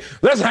Wednesday.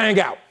 Let's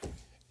hang out.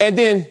 And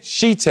then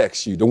she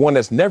texts you, the one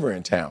that's never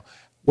in town.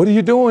 What are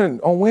you doing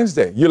on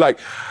Wednesday? You're like,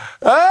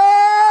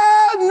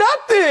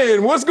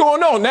 nothing. What's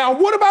going on? Now,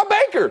 what about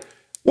Baker?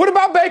 What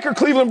about Baker,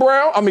 Cleveland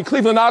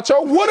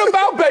Nacho? What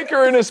about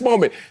Baker in this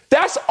moment?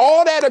 That's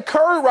all that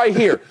occurred right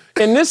here.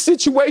 In this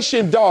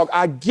situation, dog,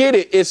 I get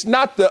it. It's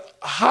not the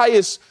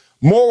highest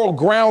moral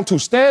ground to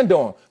stand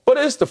on, but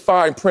it's the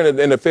fine print of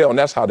the NFL, and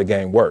that's how the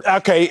game works.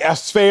 Okay,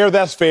 that's fair.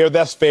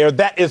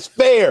 That is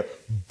fair.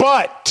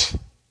 But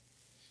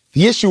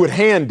the issue at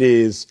hand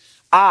is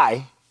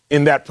I,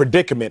 in that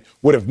predicament,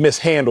 would have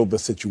mishandled the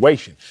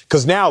situation.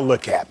 Because now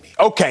look at me.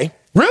 Okay.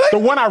 Really? The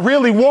one I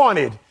really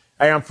wanted,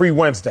 hey, I'm free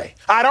Wednesday.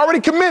 I'd already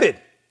committed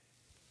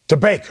to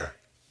Baker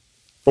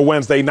for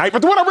Wednesday night.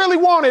 But the one I really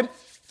wanted,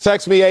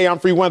 text me, hey, I'm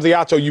free Wednesday.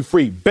 I'll show you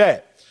free.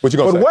 Bet. What you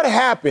gonna say? But what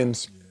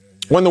happens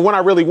when the one I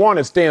really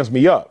wanted stands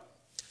me up?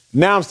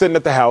 Now I'm sitting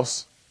at the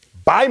house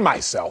by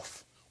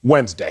myself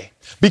Wednesday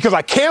because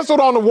I canceled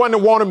on the one that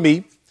wanted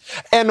me,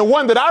 and the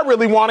one that I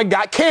really wanted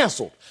got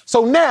canceled.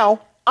 So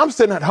now I'm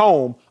sitting at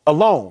home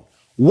alone.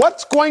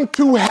 What's going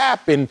to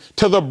happen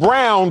to the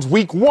Browns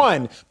week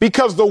 1?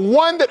 Because the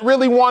one that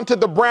really wanted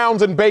the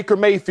Browns and Baker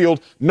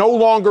Mayfield no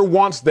longer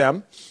wants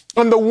them.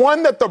 And the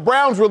one that the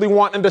Browns really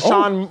want in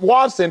Deshaun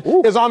Watson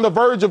is on the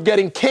verge of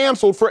getting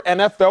canceled for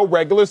NFL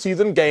regular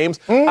season games,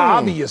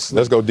 obviously.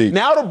 Let's go deep.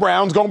 Now the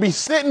Browns going to be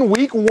sitting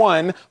week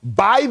 1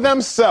 by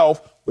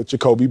themselves with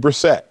Jacoby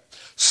Brissett.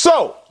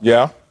 So,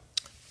 yeah,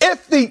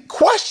 if the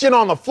question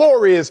on the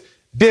floor is,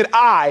 did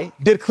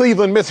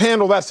Cleveland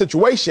mishandle that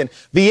situation?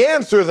 The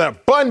answer is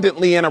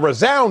abundantly and a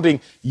resounding,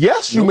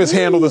 yes, you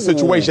mishandled the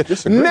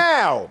situation.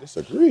 Now,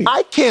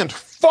 I can't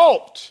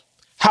fault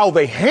how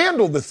they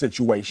handled the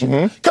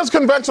situation because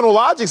conventional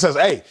logic says,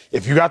 hey,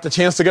 if you got the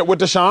chance to get with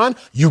Deshaun,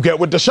 you get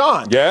with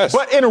Deshaun. Yes.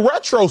 But in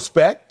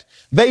retrospect,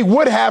 they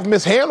would have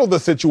mishandled the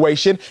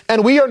situation,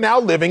 and we are now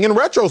living in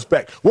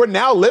retrospect. We're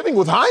now living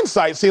with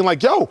hindsight, seeing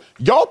like, yo,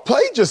 y'all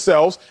played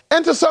yourselves,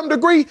 and to some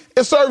degree,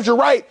 it serves you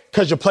right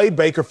because you played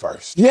Baker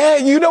first. Yeah,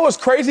 you know what's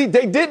crazy?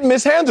 They didn't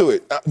mishandle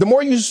it. The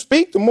more you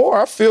speak, the more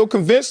I feel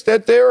convinced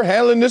that they're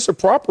handling this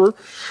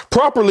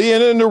properly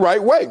and in the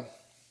right way.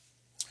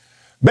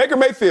 Baker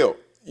Mayfield,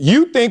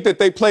 you think that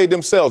they played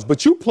themselves,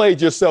 but you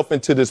played yourself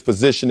into this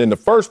position in the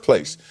first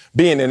place,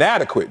 being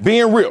inadequate,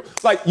 being real.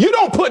 Like, you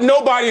don't put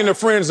nobody in the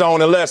friend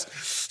zone unless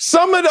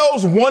some of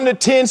those 1 to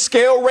 10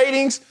 scale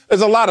ratings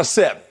is a lot of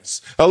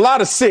 7s, a lot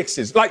of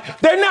 6s.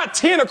 Like, they're not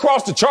 10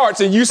 across the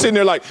charts, and you sitting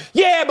there like,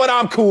 yeah, but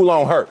I'm cool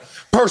on her.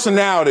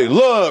 Personality,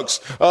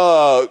 looks,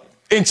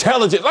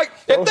 intelligence. Like,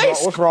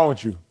 what's wrong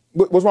with you?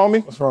 What's wrong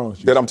with me? What's wrong with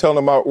you? That I'm telling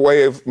them my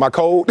way of my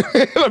code?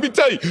 Let me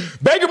tell you,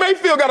 Baker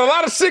Mayfield got a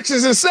lot of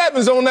 6s and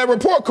 7s on that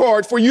report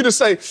card for you to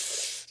say,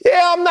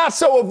 yeah, I'm not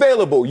so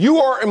available. You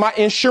are in my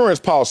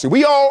insurance policy.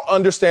 We all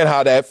understand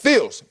how that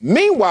feels.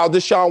 Meanwhile,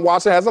 Deshaun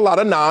Watson has a lot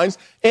of 9s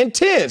and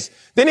 10s.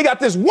 Then he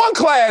got this one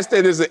class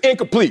that is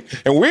incomplete,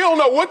 and we don't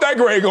know what that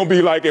grade going to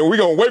be like, and we're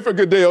going to wait for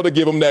Goodell to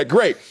give him that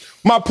grade.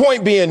 My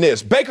point being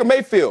this, Baker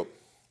Mayfield,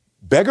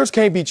 beggars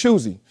can't be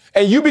choosy.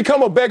 And you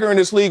become a beggar in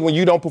this league when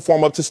you don't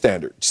perform up to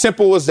standard.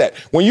 Simple as that.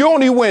 When you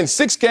only win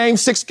 6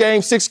 games,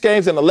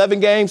 and 11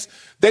 games,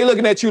 they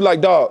looking at you like,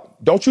 dog,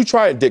 don't you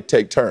try and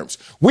dictate terms.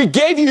 We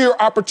gave you your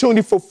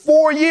opportunity for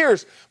 4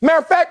 years. Matter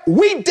of fact,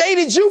 we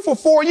dated you for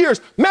 4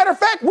 years. Matter of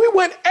fact, we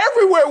went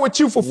everywhere with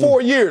you for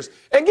 4 years.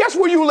 And guess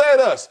where you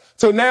led us?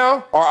 So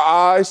now our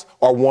eyes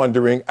are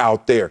wandering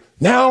out there.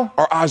 Now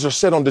our eyes are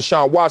set on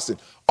Deshaun Watson.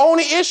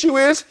 Only issue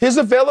is his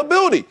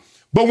availability.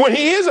 But when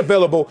he is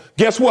available,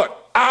 guess what?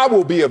 I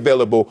will be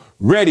available,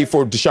 ready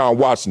for Deshaun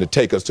Watson to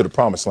take us to the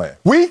promised land.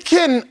 We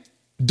can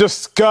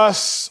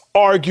discuss,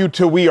 argue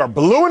till we are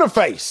blue in the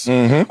face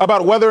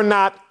about whether or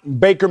not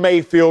Baker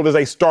Mayfield is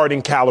a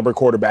starting caliber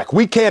quarterback.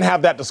 We can't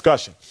have that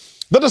discussion.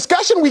 The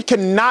discussion we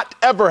cannot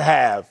ever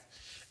have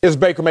is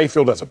Baker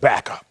Mayfield as a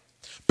backup.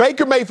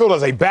 Baker Mayfield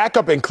as a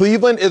backup in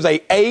Cleveland is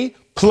a A++++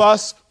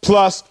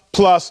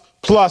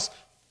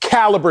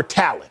 caliber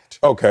talent.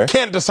 Okay.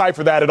 Can't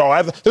decipher that at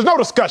all. There's no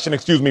discussion,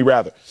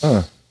 rather.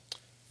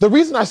 The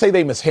reason I say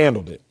they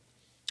mishandled it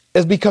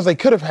is because they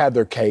could have had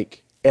their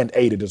cake and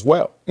ate it as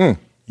well.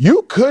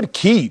 You could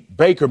keep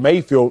Baker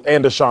Mayfield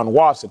and Deshaun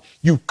Watson.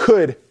 You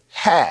could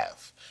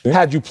have,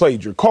 had you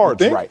played your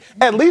cards right,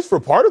 at least for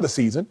part of the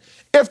season.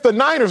 If the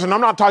Niners, and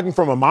I'm not talking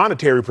from a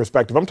monetary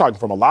perspective, I'm talking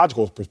from a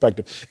logical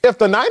perspective, if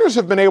the Niners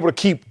have been able to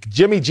keep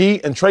Jimmy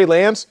G and Trey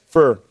Lance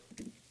for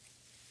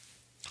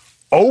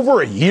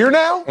over a year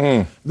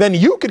now, then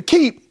you could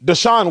keep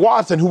Deshaun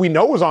Watson, who we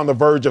know is on the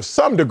verge of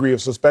some degree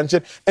of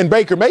suspension, and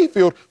Baker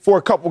Mayfield for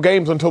a couple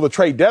games until the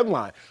trade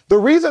deadline. The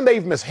reason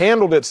they've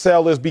mishandled it,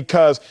 Sel, is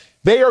because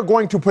they are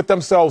going to put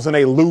themselves in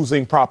a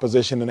losing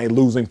proposition, in a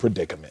losing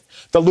predicament.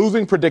 The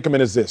losing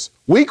predicament is this.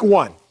 Week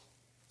 1,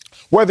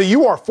 whether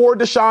you are for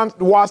Deshaun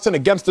Watson,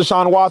 against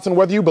Deshaun Watson,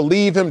 whether you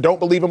believe him, don't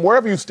believe him,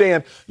 wherever you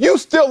stand, you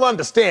still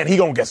understand he's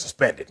going to get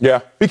suspended. Yeah.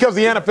 Because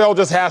the NFL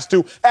just has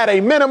to, at a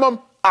minimum,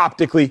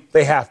 optically,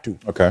 they have to.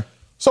 Okay.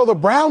 So the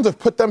Browns have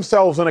put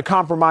themselves in a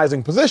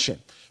compromising position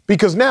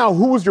because now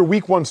who was your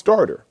week 1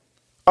 starter?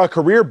 A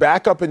career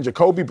backup in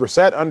Jacoby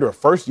Brissett under a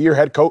first-year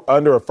head coach,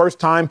 under a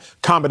first-time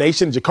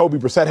combination. Jacoby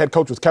Brissett head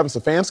coach was Kevin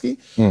Stefanski.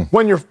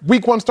 When your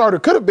week 1 starter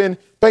could have been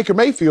Baker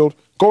Mayfield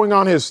going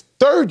on his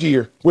 3rd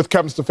year with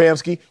Kevin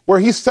Stefanski, where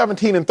he's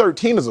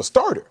 17-13 as a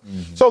starter.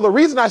 So the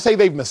reason I say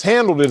they've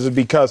mishandled it is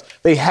because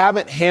they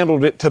haven't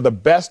handled it to the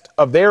best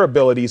of their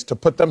abilities to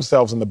put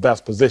themselves in the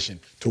best position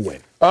to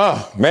win.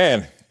 Oh,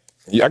 man.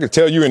 I can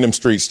tell you in them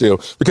streets still.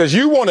 Because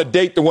you want to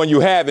date the one you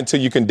have until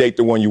you can date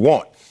the one you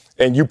want.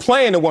 And you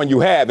playing the one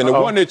you have. And the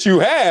one that you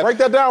have. Break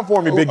that down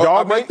for me, big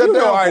dog. Break that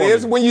down for me. It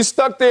is when you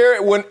stuck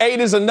there, when 8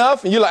 is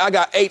enough, and you're like, I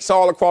got 8s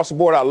all across the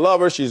board. I love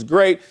her. She's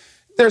great.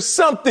 There's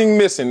something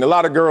missing. A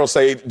lot of girls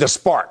say the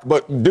spark,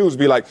 but dudes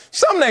be like,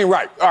 something ain't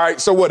right. All right,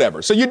 so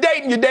whatever. So you're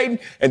dating,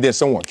 and then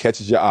someone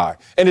catches your eye,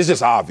 and it's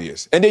just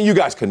obvious. And then you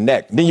guys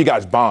connect, and then you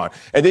guys bond.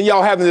 And then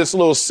y'all having this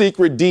little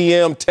secret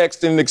DM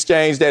texting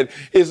exchange that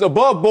is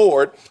above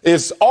board.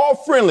 It's all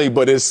friendly,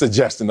 but it's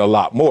suggesting a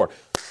lot more.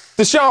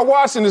 Deshaun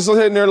Watson is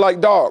sitting there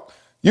like, dog,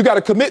 you got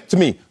to commit to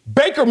me.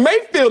 Baker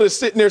Mayfield is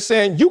sitting there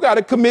saying, you got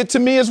to commit to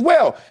me as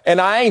well. And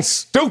I ain't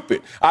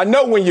stupid. I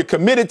know when you're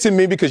committed to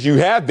me because you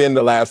have been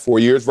the last 4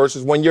 years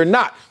versus when you're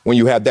not, when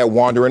you have that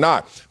wandering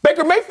eye.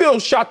 Baker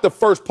Mayfield shot the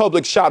first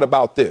public shot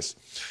about this.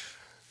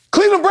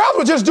 Cleveland Browns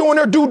were just doing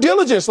their due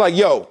diligence. Like,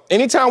 yo,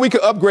 anytime we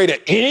could upgrade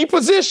at any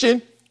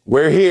position,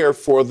 we're here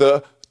for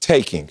the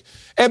taking.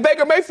 And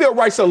Baker Mayfield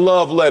writes a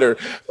love letter.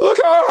 Look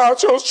how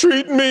Acho's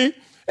treating me.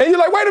 And you're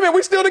like, wait a minute,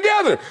 we still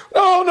together.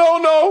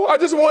 No. I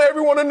just want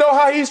everyone to know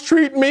how he's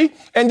treating me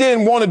and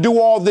then want to do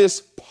all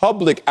this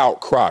public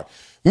outcry.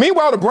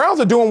 Meanwhile, the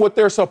Browns are doing what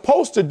they're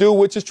supposed to do,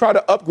 which is try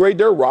to upgrade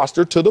their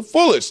roster to the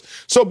fullest.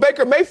 So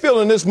Baker Mayfield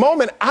in this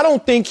moment, I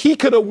don't think he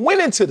could have went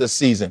into the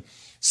season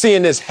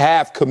seeing this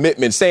half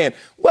commitment, saying,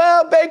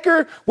 well,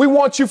 Baker, we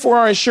want you for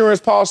our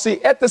insurance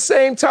policy. At the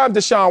same time,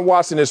 Deshaun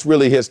Watson is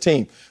really his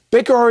team.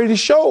 Baker already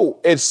showed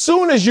as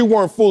soon as you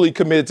weren't fully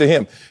committed to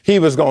him, he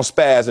was going to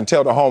spaz and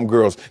tell the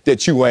homegirls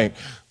that you ain't.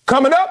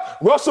 Coming up,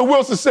 Russell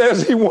Wilson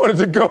says he wanted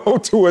to go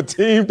to a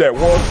team that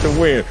wants to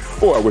win.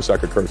 Boy, I wish I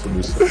could curse in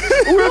this.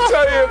 We'll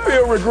tell you if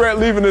he'll regret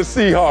leaving the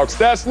Seahawks.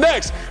 That's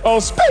next on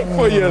Speak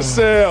for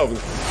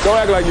Yourselves. Don't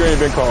act like you ain't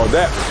been called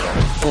that.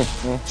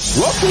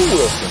 Russell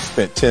Wilson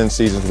spent 10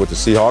 seasons with the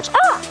Seahawks,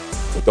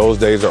 but those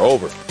days are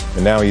over,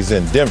 and now he's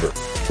in Denver.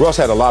 Russ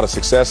had a lot of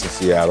success in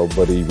Seattle,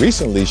 but he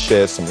recently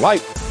shed some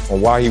light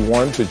on why he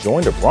wanted to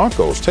join the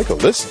Broncos. Take a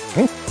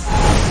listen.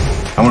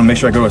 I want to make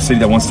sure I go to a city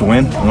that wants to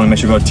win. I want to make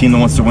sure I go to a team that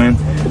wants to win.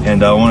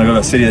 And I want to go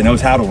to a city that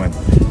knows how to win.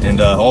 And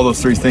all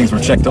those 3 things were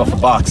checked off the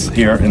box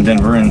here in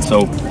Denver. And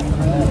so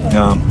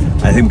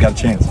I think we got a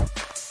chance.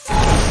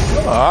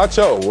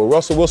 Acho, will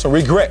Russell Wilson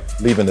regret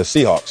leaving the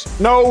Seahawks?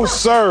 No,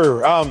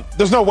 sir.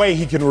 There's no way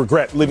he can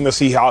regret leaving the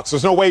Seahawks.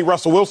 There's no way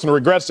Russell Wilson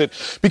regrets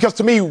it. Because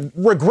to me,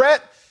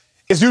 regret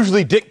is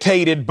usually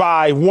dictated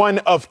by one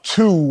of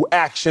 2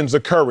 actions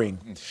occurring.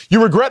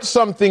 You regret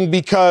something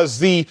because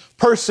the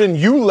person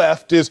you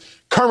left is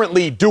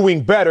currently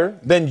doing better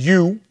than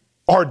you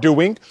are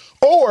doing.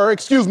 Or,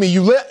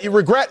 you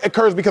regret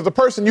occurs because the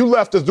person you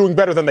left is doing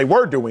better than they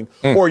were doing,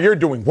 or you're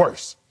doing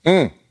worse.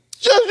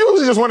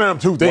 Usually just one of them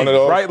 2 things,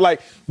 right?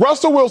 Like,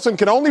 Russell Wilson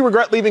can only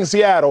regret leaving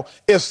Seattle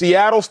if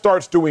Seattle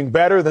starts doing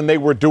better than they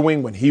were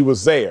doing when he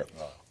was there.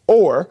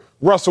 Or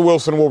Russell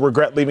Wilson will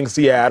regret leaving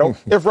Seattle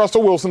if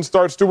Russell Wilson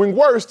starts doing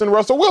worse than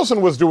Russell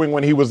Wilson was doing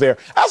when he was there.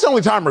 That's the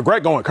only time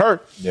regret going to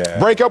occur. Yeah.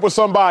 Break up with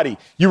somebody.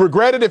 You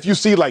regret it if you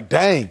see, like,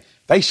 dang,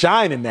 they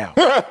shining now.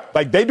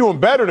 Like, they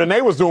doing better than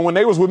they was doing when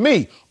they was with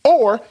me.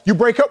 Or you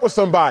break up with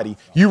somebody.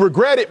 You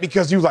regret it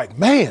because you like,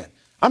 man,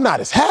 I'm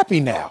not as happy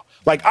now.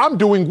 Like, I'm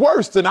doing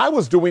worse than I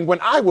was doing when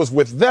I was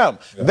with them.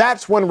 Yeah.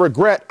 That's when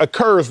regret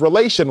occurs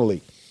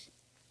relationally.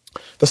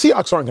 The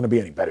Seahawks aren't going to be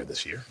any better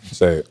this year.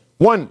 Say it.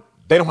 One,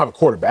 they don't have a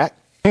quarterback.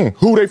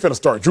 Who they finna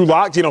start? Drew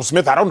Lock, Geno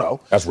Smith? I don't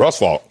know. That's Russ'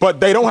 fault. But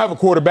they don't have a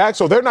quarterback,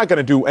 so they're not going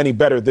to do any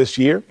better this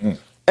year.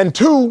 And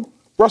two,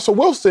 Russell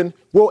Wilson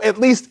will, at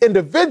least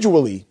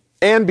individually,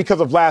 and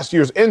because of last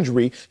year's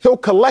injury, he'll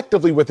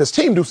collectively with his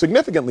team do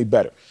significantly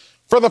better.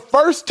 For the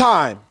first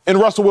time in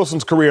Russell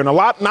Wilson's career, and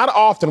not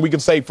often we can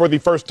say for the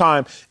first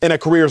time in a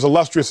career as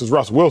illustrious as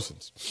Russell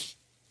Wilson's,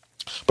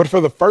 but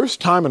for the first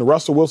time in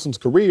Russell Wilson's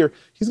career,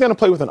 he's going to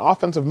play with an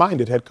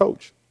offensive-minded head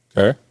coach.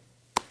 Okay.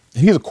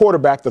 He's a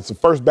quarterback that's a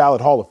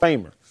first-ballot Hall of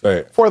Famer.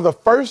 For the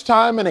first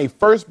time in a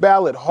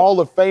first-ballot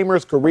Hall of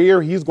Famer's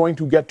career, he's going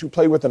to get to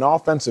play with an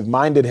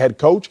offensive-minded head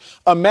coach.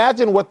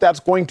 Imagine what that's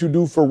going to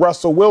do for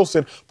Russell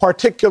Wilson,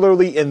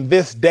 particularly in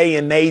this day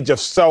and age of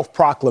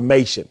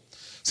self-proclamation.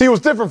 See, it was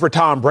different for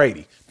Tom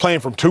Brady, playing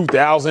from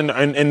 2000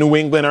 in New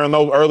England or in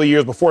those early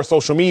years before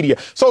social media.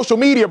 Social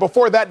media,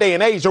 before that day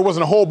and age, there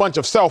wasn't a whole bunch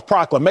of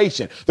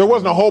self-proclamation. There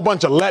wasn't a whole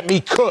bunch of let me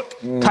cook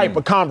type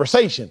of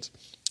conversations.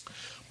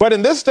 But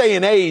in this day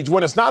and age,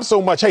 when it's not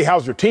so much, hey,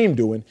 how's your team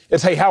doing?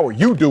 It's, hey, how are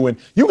you doing?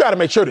 You got to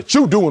make sure that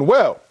you're doing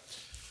well.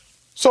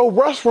 So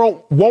Russ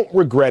won't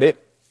regret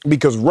it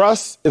because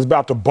Russ is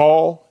about to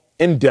ball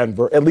in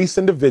Denver, at least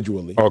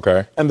individually.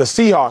 Okay. And the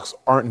Seahawks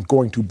aren't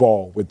going to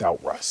ball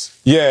without Russ.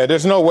 Yeah,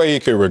 there's no way he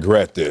could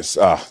regret this.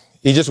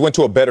 He just went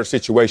to a better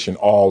situation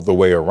all the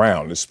way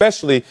around,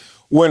 especially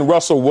when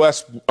Russell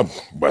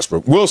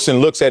Wilson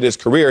looks at his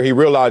career, he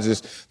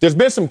realizes there's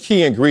been some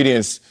key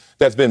ingredients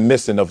that's been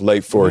missing of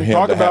late for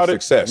him to have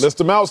success. List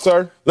them out,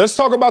 sir. Let's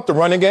talk about the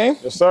running game.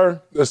 Yes, sir.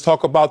 Let's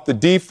talk about the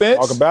defense.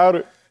 Talk about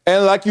it.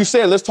 And like you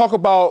said, let's talk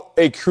about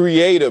a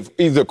creative,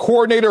 either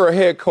coordinator or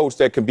head coach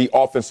that can be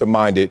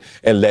offensive-minded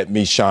and let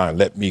me shine,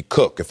 let me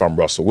cook if I'm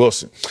Russell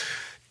Wilson.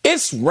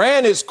 It's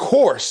ran its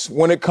course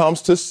when it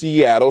comes to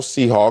Seattle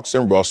Seahawks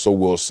and Russell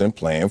Wilson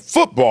playing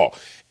football.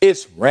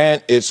 It's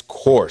ran its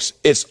course.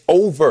 It's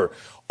over.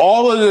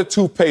 All of the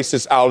toothpaste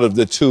is out of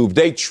the tube.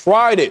 They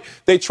tried it.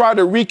 They tried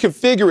to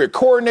reconfigure it.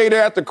 Coordinator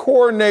after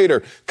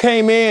coordinator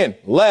came in,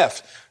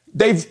 left.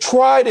 They've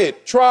tried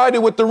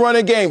it with the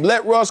running game.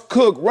 Let Russ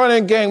cook.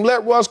 Running game,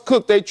 let Russ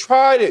cook. They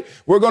tried it.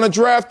 We're going to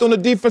draft on the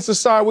defensive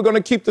side. We're going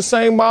to keep the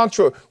same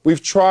mantra.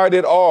 We've tried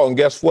it all, and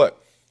guess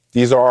what?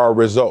 These are our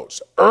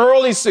results.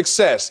 Early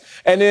success,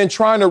 and then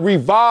trying to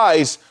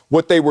revise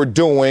what they were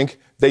doing,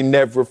 they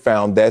never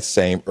found that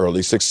same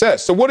early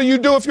success. So what do you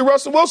do if you're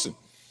Russell Wilson?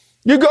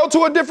 You go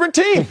to a different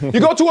team. You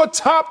go to a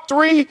top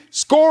 3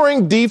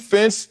 scoring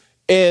defense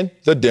in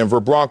the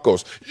Denver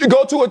Broncos. You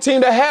go to a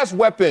team that has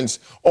weapons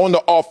on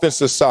the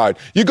offensive side.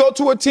 You go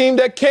to a team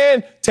that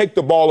can take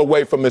the ball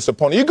away from its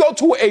opponent. You go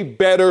to a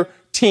better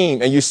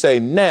team and you say,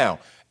 now,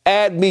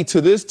 add me to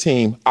this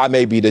team, I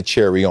may be the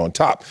cherry on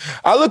top.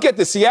 I look at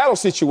the Seattle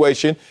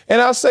situation and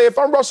I say, if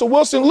I'm Russell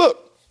Wilson,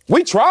 look,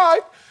 we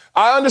tried.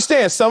 I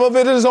understand some of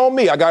it is on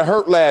me. I got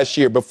hurt last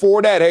year.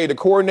 Before that, hey, the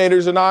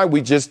coordinators and I, we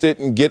just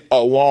didn't get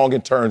along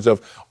in terms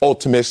of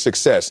ultimate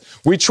success.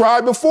 We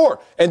tried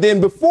before. And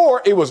then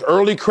before, it was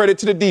early credit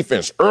to the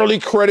defense, early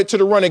credit to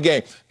the running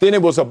game. Then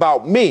it was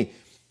about me.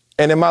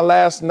 And in my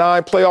last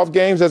 9 playoff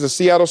games as a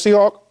Seattle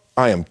Seahawk,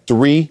 I am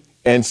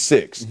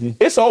 3-6.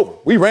 It's over.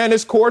 We ran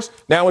this course.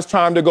 Now it's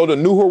time to go to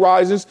new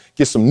horizons,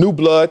 get some new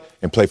blood,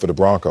 and play for the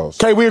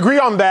Broncos. Okay, we agree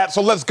on that.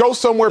 So let's go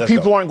somewhere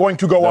people aren't going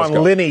to go on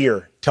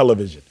linear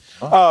television.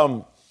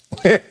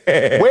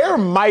 Where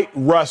might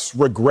Russ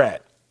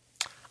regret?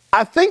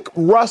 I think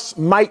Russ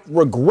might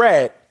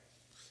regret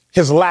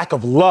his lack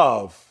of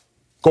love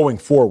going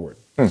forward.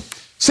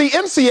 See,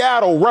 in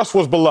Seattle, Russ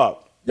was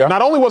beloved.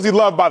 Not only was he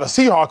loved by the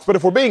Seahawks, but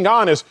if we're being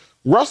honest,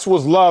 Russ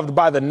was loved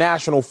by the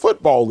National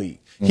Football League.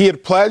 He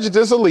had pledged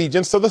his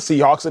allegiance to the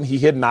Seahawks, and he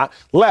had not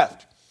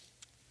left.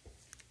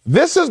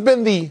 This has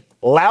been the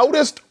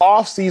loudest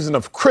offseason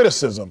of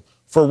criticism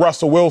for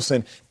Russell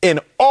Wilson in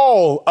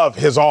all of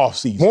his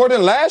offseason. More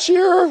than last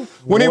year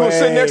when he was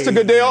sitting next to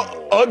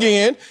Goodell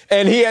again,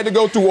 and he had to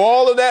go through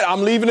all of that.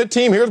 I'm leaving the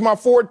team. Here's my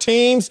 4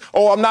 teams.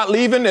 Oh, I'm not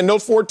leaving. And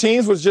those 4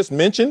 teams was just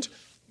mentioned.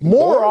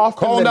 More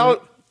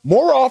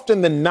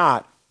often than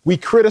not, we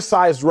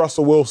criticized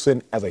Russell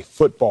Wilson as a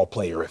football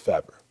player, if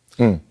ever.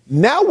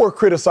 Now we're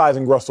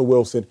criticizing Russell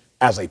Wilson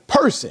as a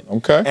person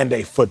and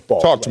a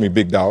football player. Talk to me,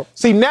 big dog.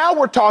 See, now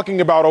we're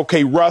talking about,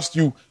 okay, Russ,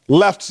 you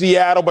left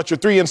Seattle, but you're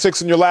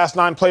 3-6 in your last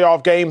 9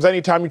 playoff games.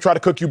 Anytime you try to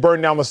cook, you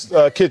burn down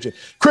the kitchen.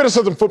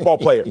 Criticism, football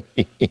player.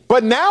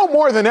 But now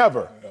more than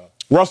ever,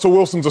 Russell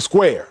Wilson's a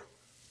square.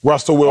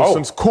 Russell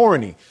Wilson's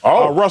corny.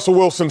 Russell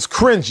Wilson's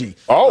cringy.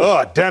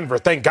 Denver,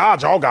 thank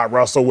God y'all got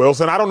Russell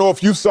Wilson. I don't know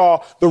if you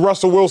saw the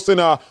Russell Wilson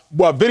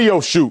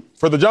video shoot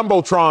for the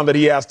Jumbotron that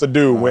he has to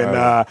do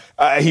when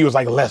he was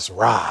like, let's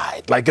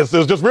ride. Like, it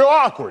was just real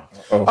awkward.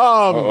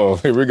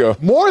 Here we go.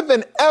 More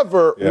than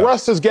ever,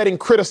 Russ is getting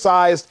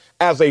criticized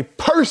as a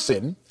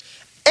person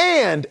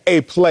and a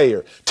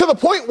player, to the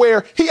point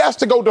where he has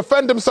to go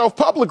defend himself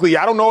publicly.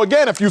 I don't know,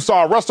 again, if you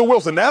saw Russell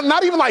Wilson,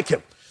 not even like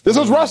him. This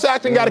is Russ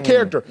acting out of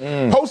character.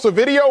 Posts a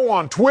video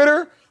on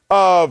Twitter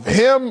of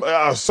him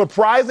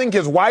surprising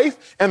his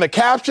wife, and the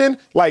caption,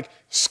 like,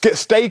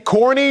 stay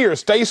corny or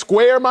stay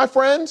square, my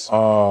friends.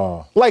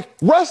 Like,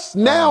 Russ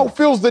now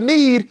feels the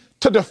need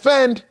to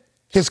defend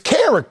his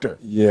character.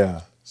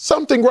 Yeah.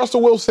 Something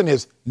Russell Wilson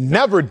has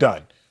never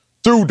done.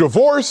 Through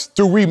divorce,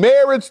 through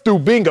remarriage, through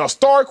being a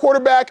star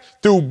quarterback,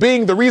 through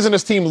being the reason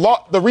his team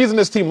lost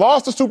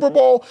the Super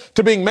Bowl,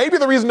 to being maybe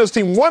the reason his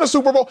team won a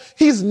Super Bowl,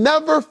 he's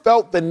never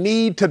felt the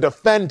need to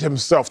defend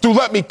himself. Through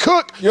let me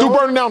cook, through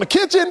burning down the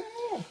kitchen.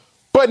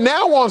 But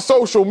now on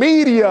social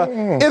media,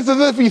 it's as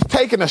if he's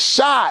taking a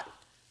shot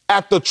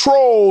at the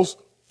trolls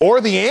or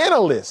the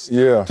analysts.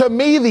 Yeah. To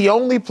me, the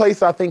only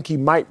place I think he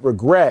might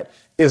regret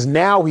is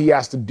now he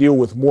has to deal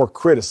with more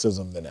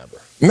criticism than ever.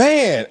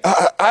 Man,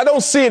 I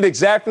don't see it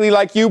exactly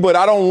like you, but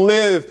I don't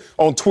live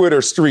on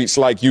Twitter streets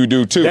like you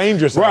do, too.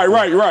 Dangerous. Right.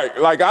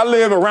 Like, I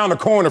live around the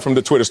corner from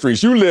the Twitter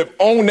streets. You live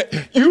on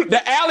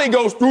the alley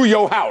goes through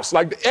your house.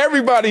 Like,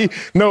 everybody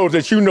knows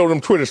that you know them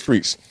Twitter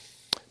streets.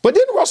 But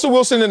didn't Russell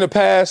Wilson in the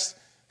past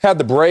have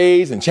the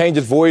braids and change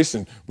his voice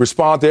and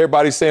respond to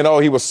everybody saying, oh,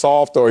 he was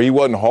soft or he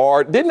wasn't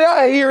hard? Didn't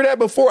I hear that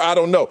before? I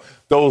don't know.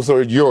 Those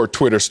are your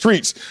Twitter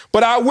streets.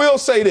 But I will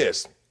say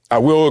this. I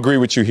will agree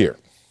with you here.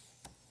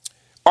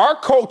 Our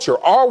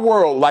culture, our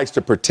world likes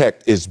to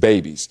protect its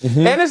babies.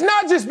 And it's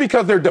not just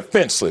because they're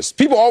defenseless.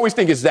 People always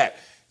think it's that.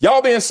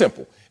 Y'all being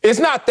simple. It's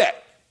not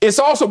that. It's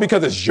also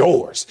because it's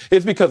yours.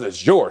 It's because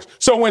it's yours.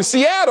 So when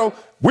Seattle,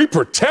 we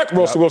protect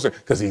Russell Wilson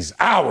because he's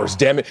ours,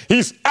 damn it.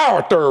 He's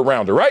our third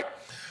rounder, right?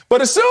 But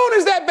as soon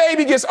as that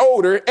baby gets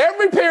older,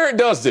 every parent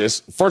does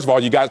this. First of all,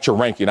 you got your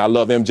ranking. I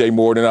love MJ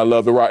more than I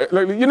love the right.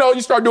 You know,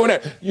 you start doing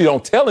that. You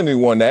don't tell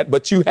anyone that,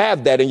 but you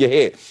have that in your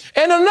head.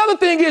 And another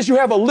thing is you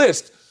have a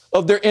list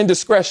of their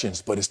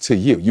indiscretions, but it's to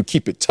you. You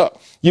keep it tucked.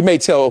 You may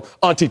tell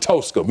Auntie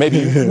Tosca,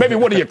 maybe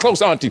one of your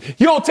close aunties.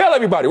 You don't tell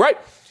everybody, right?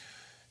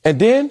 And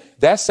then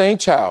that same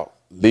child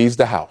leaves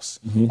the house.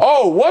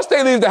 Oh, once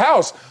they leave the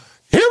house,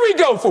 here we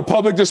go for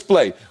public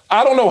display.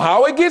 I don't know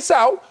how it gets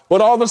out, but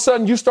all of a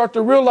sudden you start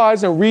to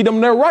realize and read them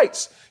their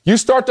rights. You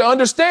start to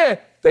understand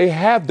they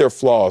have their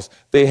flaws.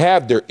 They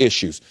have their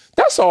issues.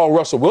 That's all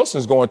Russell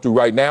Wilson's going through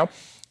right now.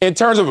 In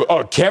terms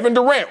of Kevin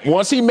Durant,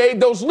 once he made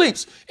those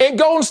leaps in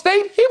Golden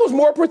State, he was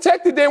more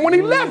protected than when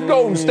he left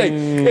Golden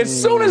State.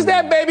 As soon as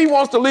that baby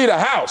wants to leave the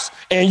house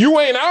and you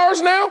ain't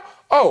ours now,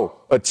 oh,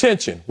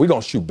 attention, we're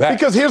going to shoot back.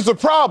 Because here's the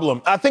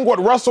problem. I think what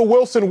Russell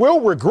Wilson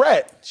will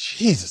regret,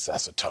 Jesus,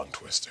 that's a tongue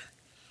twister.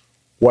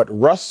 What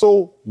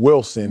Russell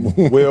Wilson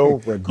will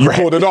regret. You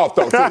pulled it off,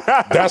 though, too.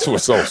 That's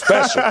what's so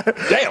special.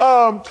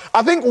 Damn.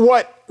 I think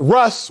what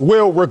Russ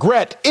will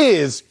regret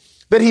is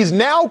that he's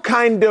now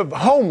kind of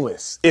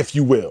homeless, if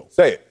you will.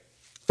 Say it.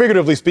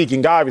 Figuratively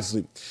speaking,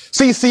 obviously.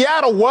 See,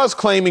 Seattle was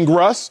claiming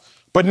Russ,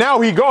 but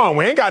now he gone.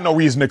 We ain't got no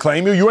reason to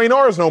claim you. You ain't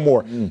ours no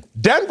more.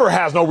 Denver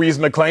has no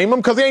reason to claim him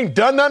because he ain't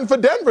done nothing for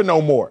Denver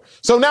no more.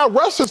 So now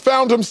Russ has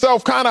found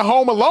himself kind of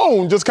home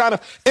alone, just kind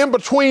of in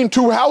between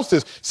two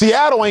houses.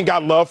 Seattle ain't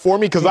got love for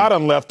me because I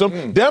done left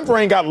them. Denver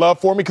ain't got love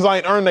for me because I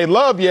ain't earned their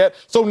love yet.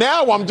 So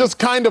now I'm just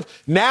kind of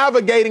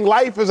navigating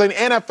life as an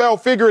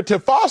NFL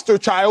figurative foster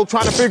child,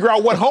 trying to figure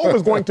out what home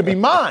is going to be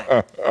mine.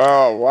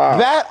 Oh, wow.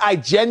 That I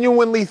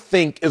genuinely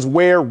think is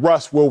where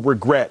Russ will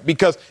regret,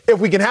 because if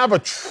we can have a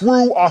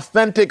true,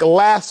 authentic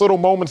last little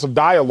moments of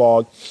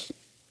dialogue,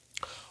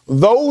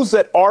 those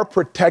that are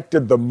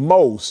protected the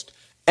most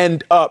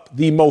end up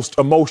the most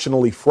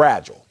emotionally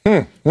fragile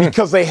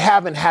because they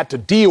haven't had to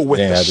deal with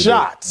the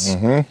shots.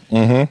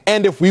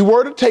 And if we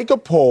were to take a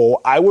poll,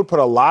 I would put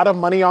a lot of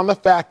money on the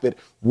fact that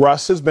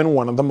Russ has been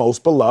one of the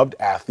most beloved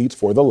athletes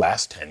for the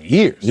last 10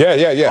 years.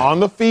 Yeah. On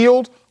the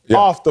field,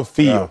 off the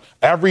field.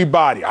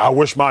 Everybody, I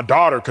wish my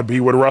daughter could be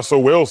with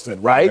Russell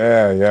Wilson, right?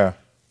 Yeah.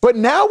 But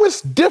now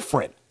it's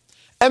different.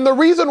 And the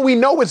reason we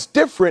know it's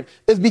different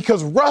is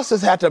because Russ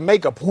has had to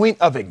make a point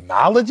of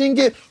acknowledging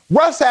it.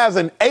 Russ has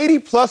an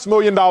 $80+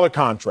 million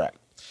contract.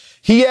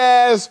 He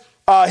has,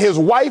 his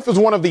wife is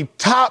one of the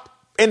top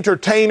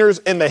entertainers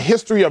in the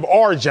history of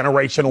our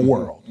generational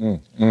world.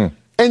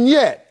 And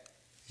yet,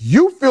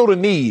 you feel the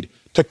need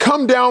to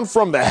come down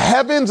from the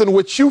heavens in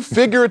which you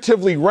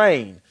figuratively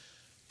reign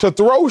to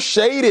throw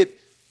shade at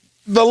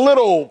the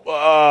little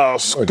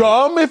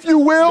scum, if you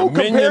will,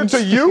 compared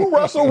to you,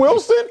 Russell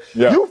Wilson.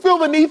 You feel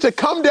the need to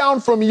come down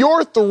from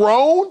your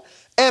throne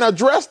and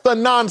address the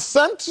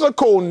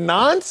nonsensical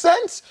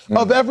nonsense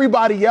of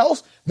everybody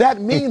else. That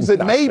means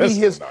that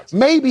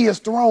maybe his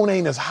throne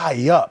ain't as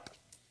high up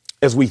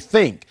as we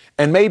think.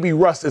 And maybe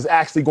Russ is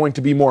actually going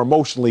to be more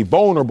emotionally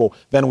vulnerable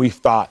than we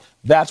thought.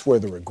 That's where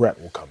the regret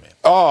will come in.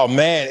 Oh,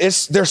 man,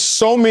 there's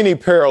so many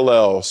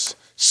parallels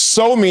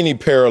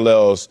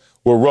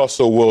with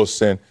Russell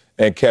Wilson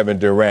and Kevin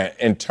Durant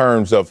in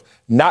terms of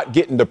not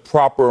getting the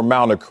proper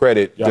amount of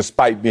credit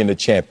despite being the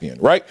champion,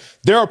 right?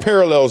 There are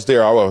parallels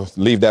there. I will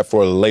leave that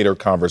for a later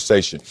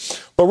conversation.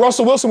 But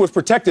Russell Wilson was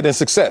protected in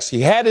success.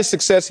 He had his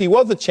success. He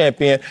was the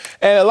champion.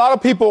 And a lot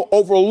of people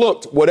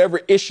overlooked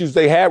whatever issues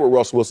they had with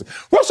Russell Wilson.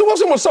 Russell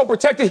Wilson was so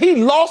protected, he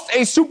lost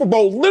a Super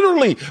Bowl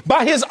literally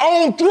by his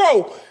own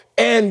throw.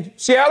 And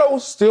Seattle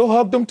still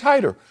hugged him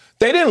tighter.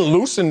 They didn't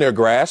loosen their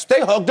grasp.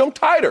 They hugged him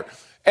tighter.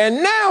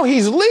 And now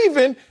he's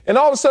leaving, and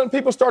all of a sudden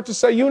people start to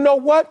say, you know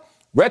what?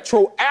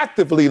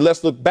 Retroactively,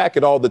 let's look back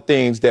at all the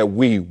things that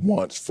we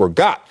once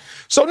forgot.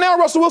 So now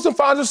Russell Wilson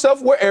finds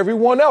himself where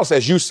everyone else,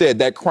 as you said,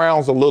 that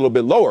crown's a little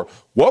bit lower.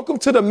 Welcome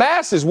to the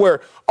masses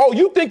where,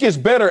 you think it's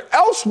better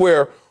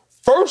elsewhere.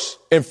 First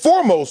and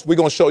foremost, we're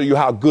going to show you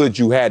how good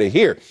you had it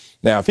here.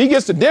 Now, if he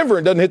gets to Denver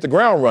and doesn't hit the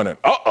ground running,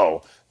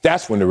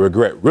 that's when the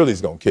regret really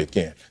is going to kick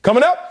in.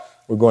 Coming up,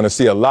 we're going to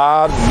see a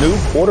lot of new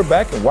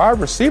quarterback and wide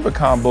receiver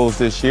combos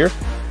this year.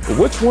 But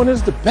which one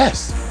is the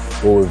best?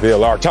 We'll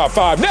reveal our top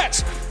 5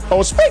 next.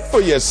 Speak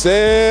for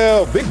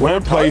yourself. Big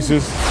went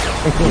places.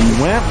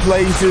 Went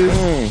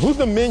places. Who's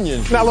the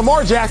minions? Now,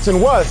 Lamar Jackson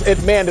was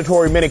at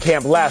mandatory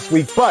minicamp last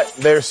week, but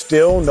there's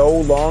still no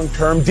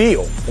long-term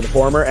deal for the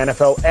former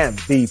NFL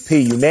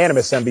MVP,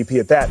 unanimous MVP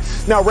at that.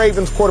 Now,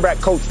 Ravens quarterback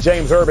coach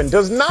James Urban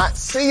does not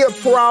see a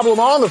problem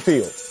on the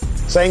field,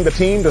 saying the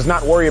team does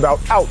not worry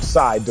about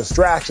outside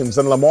distractions,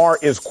 and Lamar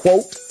is,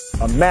 quote,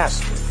 a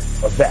master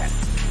of that.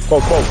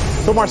 Quote, quote.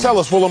 So,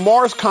 Marcellus, will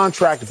Lamar's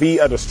contract be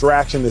a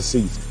distraction this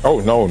season? Oh,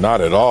 no, not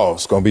at all.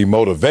 It's going to be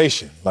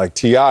motivation. Like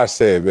T.I.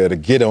 said, better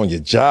get on your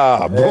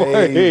job, boy.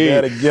 Hey, you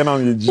better get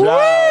on your job.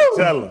 Woo!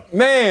 Tell him.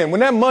 Man, when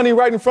that money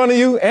right in front of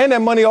you and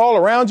that money all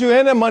around you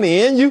and that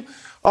money in you,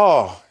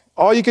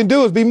 all you can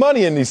do is be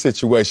money in these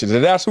situations.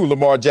 And that's who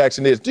Lamar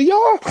Jackson is. Do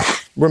y'all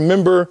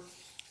remember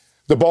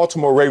the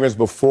Baltimore Ravens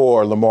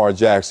before Lamar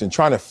Jackson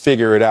trying to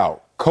figure it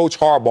out? Coach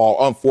Harbaugh,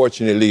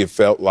 unfortunately, it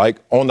felt like,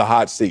 on the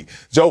hot seat.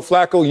 Joe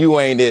Flacco,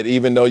 you ain't it,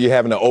 even though you're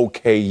having an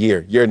okay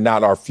year. You're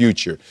not our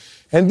future.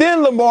 And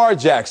then Lamar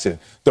Jackson,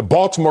 the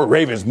Baltimore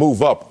Ravens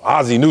move up.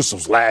 Ozzie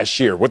Newsome's last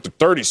year with the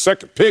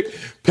 32nd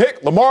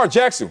pick Lamar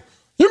Jackson.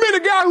 You mean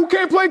the guy who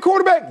can't play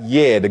quarterback?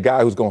 Yeah, the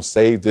guy who's going to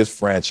save this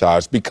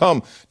franchise,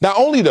 become not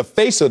only the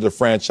face of the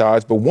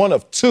franchise, but one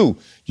of 2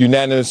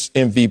 unanimous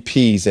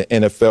MVPs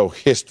in NFL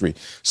history.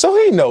 So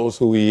he knows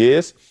who he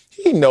is.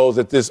 He knows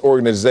that this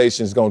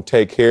organization is going to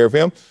take care of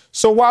him.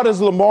 So why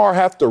does Lamar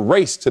have to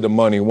race to the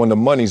money when the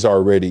money's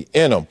already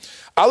in him?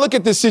 I look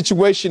at this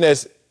situation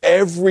as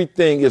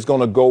everything is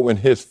going to go in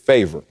his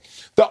favor.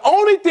 The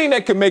only thing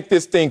that can make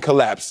this thing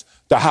collapse,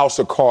 the house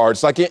of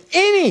cards, like in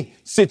any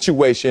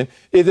situation,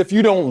 is if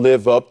you don't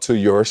live up to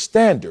your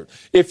standard.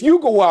 If you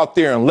go out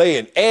there and lay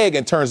an egg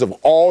in terms of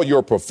all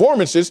your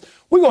performances,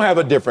 we're going to have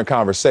a different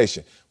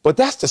conversation. But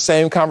that's the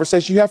same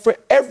conversation you have for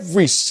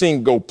every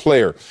single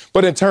player.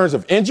 But in terms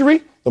of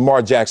injury,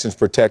 Lamar Jackson's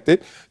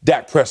protected.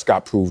 Dak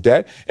Prescott proved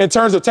that. In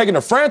terms of taking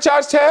a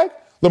franchise tag,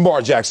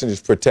 Lamar Jackson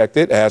is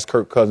protected. Ask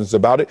Kirk Cousins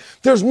about it.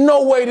 There's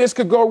no way this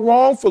could go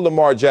wrong for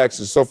Lamar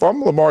Jackson. So if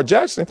I'm Lamar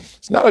Jackson,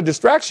 it's not a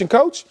distraction,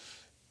 coach.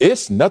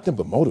 It's nothing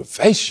but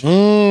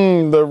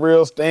motivation. The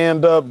real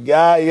stand-up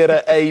guy of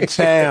the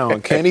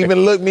A-Town. Can't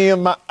even look me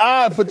in my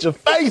eye, put your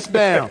face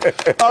down.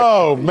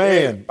 Oh,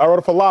 man. I wrote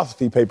a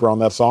philosophy paper on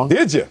that song.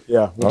 Did you?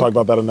 Yeah, we'll talk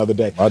about that another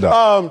day. I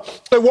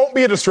don't. It won't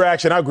be a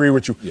distraction. I agree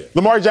with you. Yeah.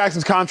 Lamar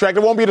Jackson's contract,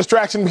 it won't be a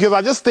distraction because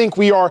I just think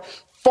we are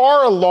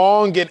far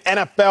along in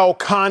NFL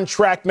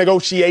contract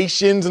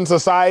negotiations in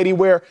society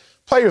where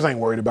players ain't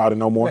worried about it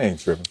no more. They ain't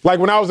tripping. Like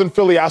when I was in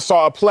Philly, I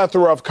saw a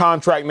plethora of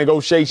contract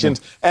negotiations,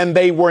 and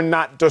they were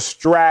not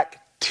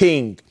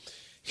distracting.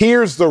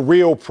 Here's the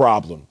real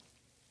problem.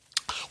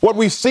 What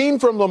we've seen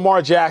from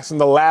Lamar Jackson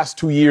the last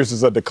 2 years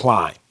is a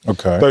decline.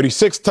 Okay.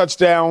 36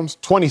 touchdowns,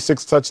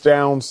 26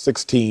 touchdowns,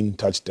 16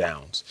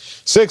 touchdowns.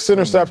 6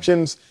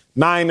 interceptions,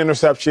 9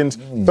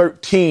 interceptions,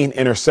 13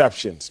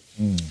 interceptions.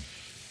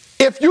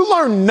 If you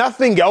learn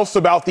nothing else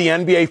about the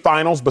NBA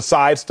Finals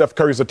besides Steph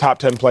Curry's a top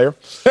 10 player,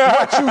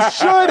 what you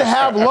should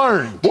have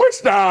learned.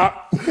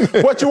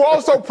 What you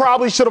also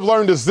probably should have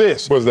learned is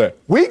this. What's that?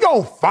 We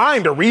gonna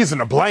find a reason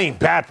to blame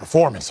bad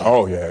performance on.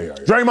 Oh, yeah.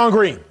 Draymond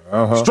Green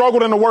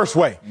struggled in the worst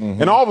way.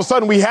 And all of a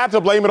sudden we had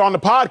to blame it on the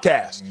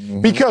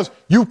podcast because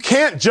you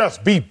can't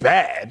just be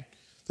bad.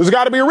 There's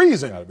got to be a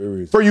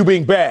reason for you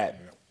being bad.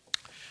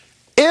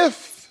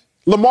 If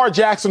Lamar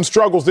Jackson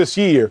struggles this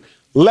year,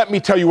 let me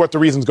tell you what the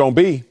reason's going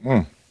to be.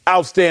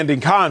 Outstanding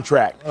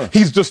contract.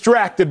 He's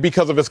distracted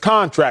because of his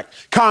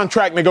contract.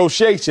 Contract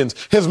negotiations.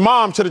 His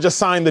mom should have just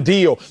signed the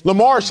deal.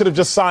 Lamar should have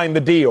just signed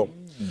the deal.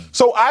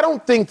 So I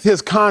don't think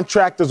his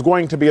contract is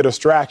going to be a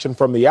distraction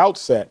from the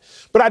outset.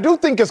 But I do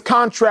think his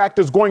contract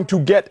is going to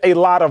get a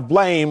lot of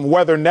blame,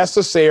 whether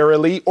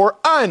necessarily or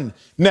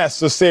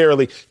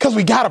unnecessarily, because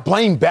we got to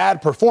blame bad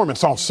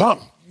performance on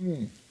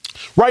something.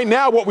 Right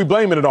now, what we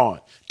blaming it on?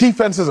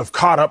 Defenses have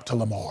caught up to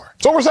Lamar.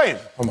 That's what we're saying.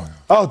 Oh, my God.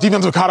 Oh,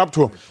 defenses have caught up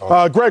to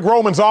him. Greg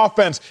Roman's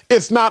offense,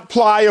 it's not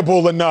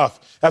pliable enough.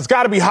 That's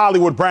got to be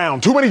Hollywood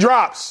Brown. Too many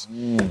drops.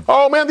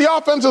 Oh, man, the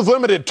offense is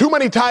limited. Too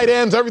many tight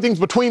ends. Everything's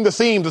between the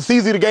seams. It's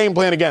easy to game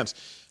plan against.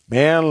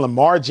 Man,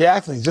 Lamar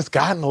Jackson, he's just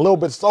gotten a little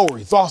bit slower.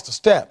 He's lost a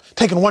step,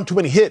 taking one too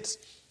many hits.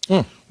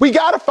 We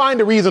got to find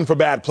a reason for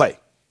bad play.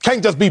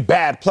 Can't just be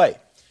bad play.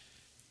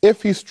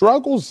 If he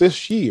struggles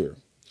this year,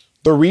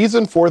 the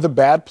reason for the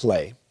bad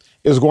play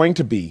is going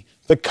to be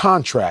the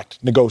contract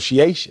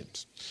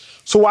negotiations.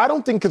 So I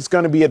don't think it's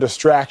going to be a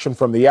distraction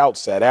from the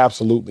outset.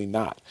 Absolutely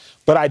not.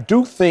 But I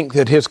do think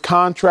that his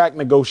contract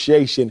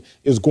negotiation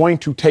is going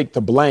to take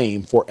the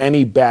blame for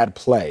any bad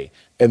play,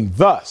 and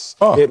thus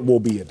it will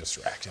be a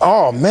distraction.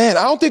 Oh, man,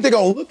 I don't think they're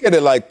going to look at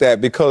it like that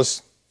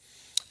because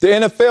the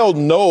NFL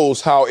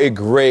knows how it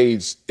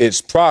grades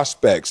its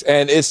prospects,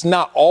 and it's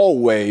not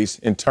always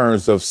in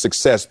terms of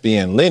success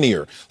being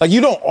linear. Like,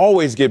 you don't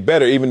always get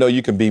better even though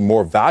you can be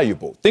more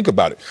valuable. Think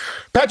about it.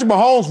 Patrick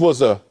Mahomes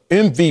was a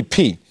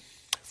MVP.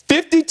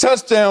 50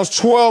 touchdowns,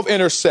 12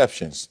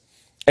 interceptions,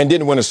 and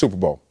didn't win a Super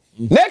Bowl.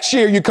 Next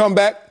year, you come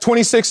back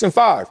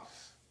 26-5.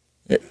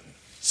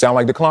 Sound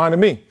like decline to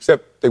me,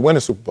 except they win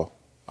a Super Bowl.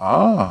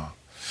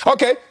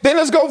 Okay, then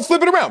let's go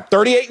flip it around.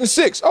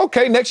 38-6.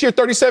 Okay, next year,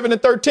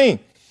 37-13.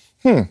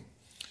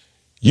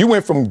 You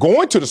went from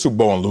going to the Super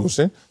Bowl and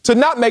losing to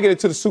not making it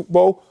to the Super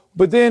Bowl,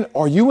 but then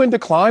are you in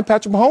decline,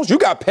 Patrick Mahomes? You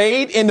got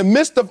paid in the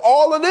midst of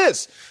all of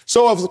this.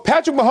 So if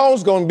Patrick Mahomes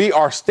is going to be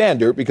our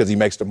standard because he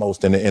makes the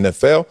most in the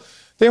NFL,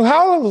 then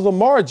how is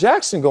Lamar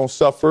Jackson going to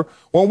suffer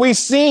when we've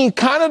seen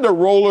kind of the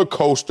roller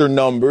coaster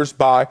numbers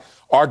by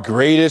our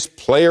greatest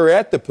player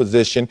at the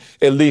position,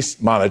 at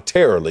least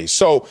monetarily?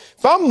 So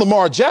if I'm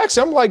Lamar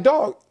Jackson, I'm like,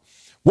 dog,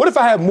 what if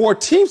I have more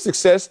team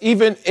success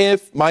even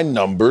if my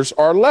numbers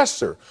are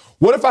lesser?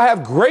 What if I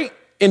have great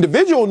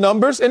individual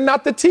numbers and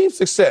not the team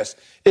success?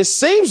 It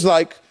seems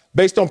like,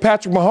 based on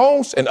Patrick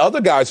Mahomes and other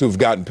guys who've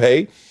gotten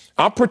paid,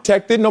 I'm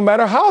protected no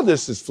matter how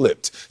this is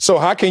flipped. So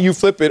how can you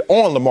flip it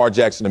on Lamar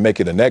Jackson to make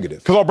it a negative?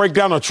 Because I'll break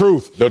down the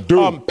truth.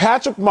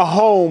 Patrick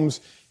Mahomes,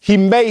 he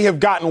may have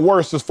gotten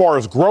worse as far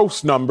as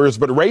gross numbers,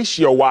 but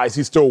ratio-wise,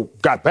 he still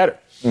got better.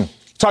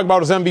 Talk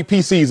about his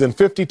MVP season,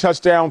 50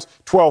 touchdowns,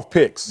 12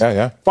 picks.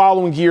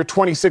 Following year,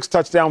 26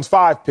 touchdowns,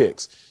 5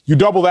 picks. You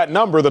double that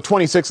number, the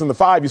 26 and the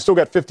 5, you still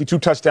got 52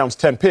 touchdowns,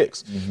 10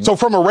 picks. So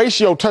from a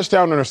ratio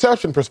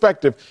touchdown-interception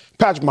perspective,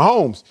 Patrick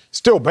Mahomes,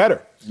 still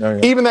better.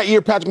 Even that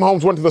year Patrick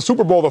Mahomes went to the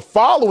Super Bowl the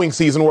following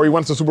season where he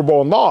went to the Super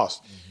Bowl and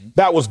lost.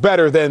 That was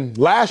better than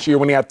last year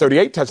when he had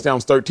 38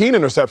 touchdowns, 13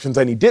 interceptions,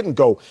 and he didn't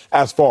go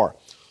as far.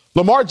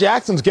 Lamar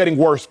Jackson's getting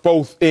worse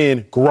both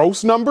in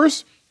gross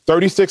numbers,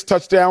 36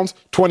 touchdowns,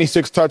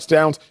 26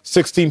 touchdowns,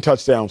 16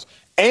 touchdowns,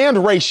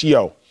 and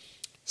ratio,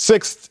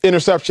 6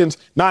 interceptions,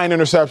 9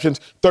 interceptions,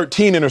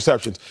 13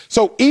 interceptions.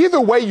 So either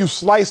way you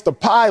slice the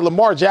pie,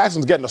 Lamar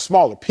Jackson's getting a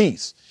smaller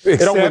piece.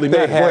 Except it don't really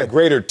matter. They had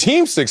greater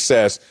team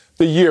success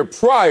the year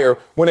prior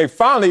when they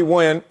finally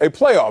win a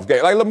playoff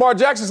game. Like Lamar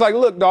Jackson's like,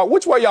 look, dog,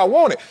 which way y'all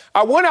want it?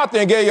 I went out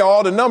there and gave y'all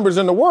all the numbers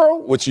in the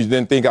world, which you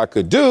didn't think I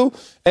could do,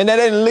 and that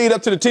didn't lead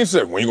up to the team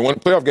success. When you going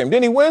to win a playoff game?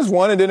 Then he wins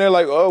one, and then they're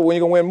like, oh, when you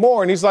going to win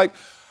more? And he's like,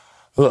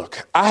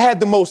 look, I had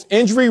the most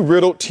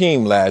injury-riddled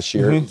team last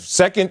year.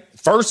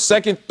 First,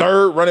 second,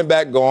 third running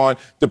back gone,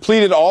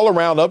 depleted all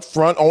around up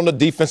front on the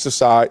defensive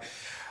side.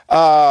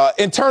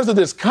 In terms of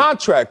this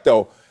contract,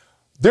 though,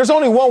 there's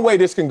only one way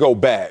this can go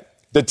bad.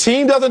 The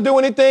team doesn't do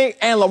anything,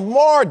 and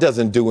Lamar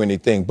doesn't do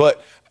anything.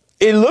 But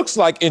it looks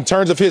like, in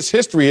terms of his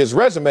history, his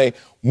resume,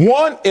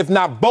 one, if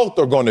not both,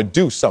 are going to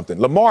do something.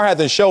 Lamar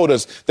hasn't showed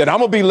us that I'm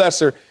going to be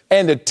lesser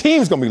and the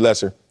team's going to be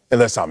lesser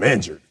unless I'm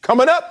injured.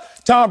 Coming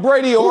up, Tom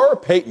Brady or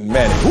Peyton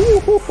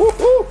Manning.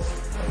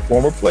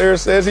 Former player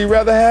says he'd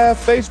rather have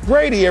faced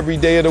Brady every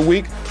day of the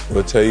week.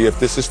 We'll tell you if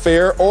this is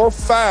fair or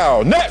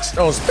foul. Next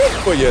on Speak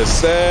for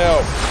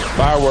Yourself.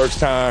 Fireworks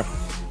time.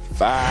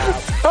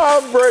 5.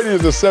 Tom Brady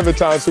is a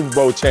 7-time Super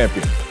Bowl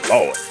champion.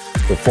 Lord.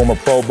 The former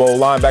Pro Bowl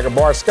linebacker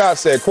Bart Scott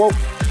said, quote,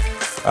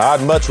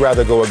 I'd much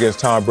rather go against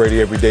Tom Brady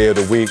every day of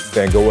the week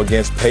than go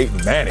against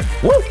Peyton Manning.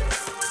 Woo!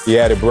 He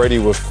added Brady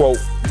was, quote,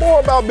 more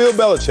about Bill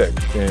Belichick,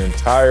 the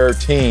entire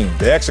team,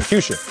 the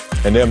execution,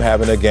 and them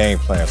having a game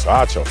plan. So,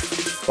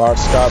 Acho, Bart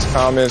Scott's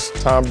comments,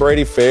 Tom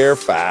Brady, fair,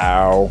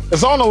 foul.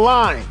 It's on the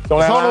line. It's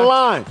on the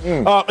line.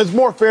 It's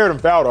more fair than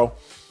foul, though.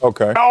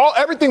 Okay.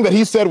 Everything that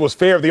he said was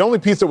fair. The only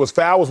piece that was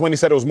foul was when he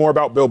said it was more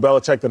about Bill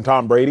Belichick than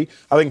Tom Brady.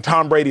 I think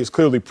Tom Brady has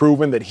clearly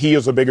proven that he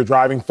is a bigger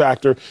driving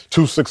factor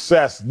to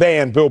success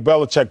than Bill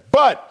Belichick.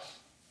 But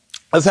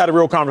let's have a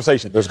real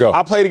conversation. Let's go.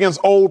 I played against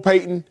old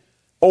Peyton,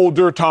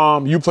 older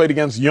Tom. You played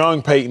against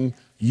young Peyton,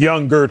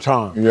 younger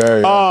Tom.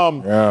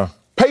 Yeah.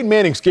 Peyton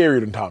Manning's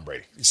scarier than Tom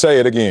Brady. Say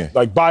it again.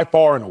 Like, by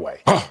far and away.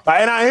 Here's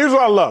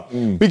what I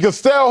love. Because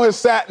Stell has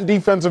sat in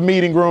defensive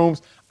meeting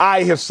rooms.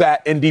 I have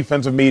sat in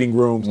defensive meeting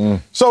rooms.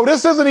 So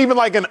this isn't even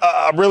like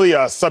really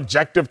a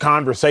subjective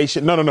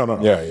conversation. No.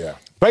 Yeah.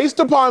 Based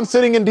upon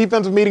sitting in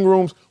defensive meeting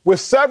rooms with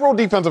several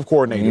defensive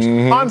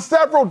coordinators on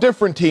several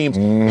different teams,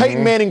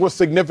 Peyton Manning was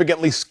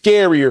significantly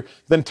scarier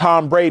than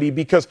Tom Brady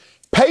because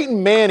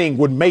Peyton Manning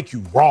would make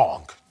you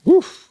wrong.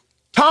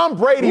 Tom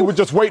Brady would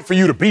just wait for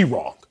you to be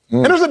wrong.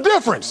 And there's a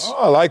difference.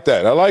 Oh, I like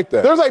that.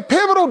 There's a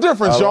pivotal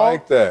difference, y'all. I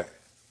like that.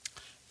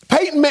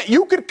 Peyton,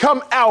 you could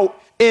come out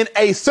in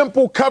a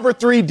simple cover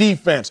 3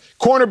 defense.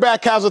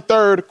 Cornerback has a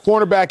third,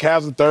 cornerback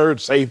has a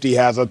third, safety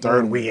has a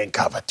third. We in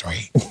cover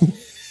 3.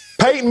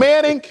 Peyton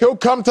Manning, he'll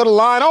come to the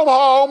line.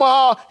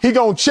 Omaha. He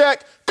gonna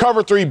check,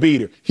 cover 3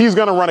 beater. He's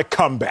gonna run a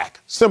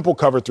comeback. Simple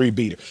cover 3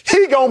 beater.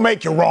 He gonna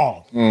make you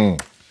wrong.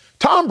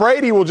 Tom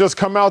Brady will just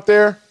come out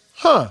there,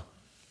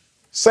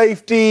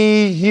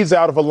 safety, he's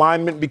out of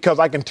alignment because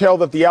I can tell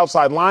that the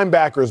outside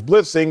linebacker is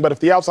blitzing, but if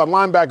the outside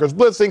linebacker is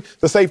blitzing,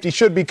 the safety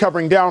should be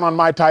covering down on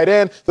my tight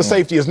end. The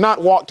safety is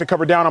not walked to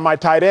cover down on my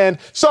tight end,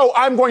 so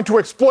I'm going to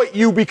exploit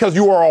you because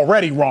you are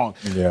already wrong.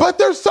 Yeah. But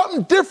there's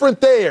something different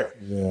there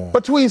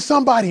between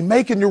somebody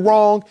making you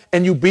wrong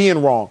and you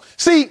being wrong.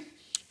 See,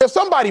 if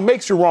somebody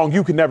makes you wrong,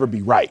 you can never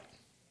be right.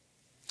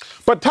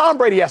 But Tom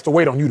Brady has to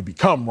wait on you to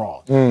become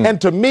wrong. And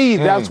to me,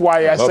 that's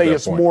why I say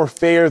it's more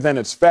fair than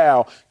it's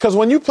foul. Because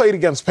when you played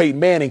against Peyton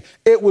Manning,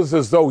 it was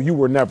as though you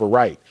were never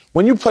right.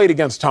 When you played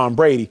against Tom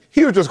Brady,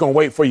 he was just going to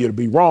wait for you to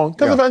be wrong,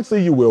 because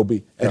eventually you will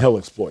be, and he'll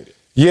exploit it.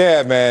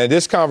 Yeah, man,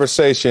 this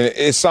conversation,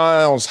 it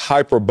sounds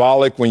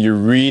hyperbolic when you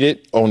read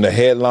it on the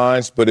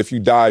headlines, but if you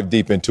dive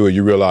deep into it,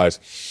 you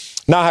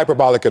realize not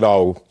hyperbolic at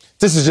all.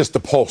 This is just the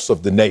pulse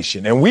of the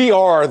nation, and we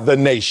are the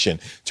nation.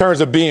 In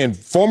terms of being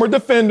former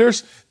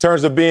defenders, in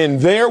terms of being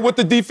there with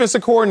the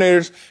defensive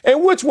coordinators,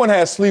 and which one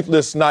has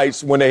sleepless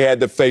nights when they had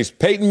to face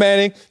Peyton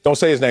Manning? Don't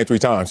say his name 3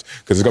 times,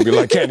 because it's going to be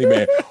like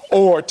Candyman.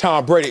 Or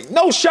Tom Brady.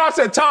 No shots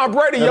at Tom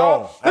Brady,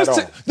 y'all.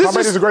 Tom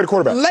Brady's a great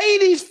quarterback. Lay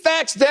these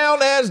facts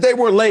down as they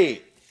were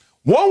laid.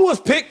 One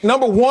was picked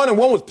number 1, and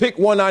one was picked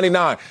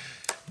 199.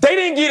 They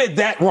didn't get it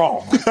that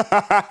wrong.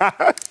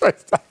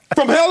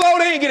 From hello,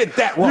 they didn't get it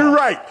that wrong. You're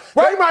right.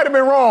 They might have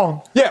been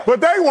wrong. Yeah.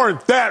 But they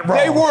weren't that wrong.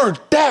 They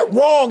weren't that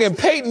wrong. And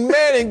Peyton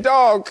Manning,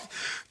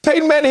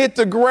 Peyton Manning hit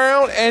the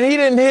ground, and he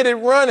didn't hit it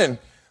running.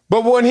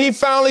 But when he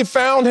finally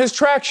found his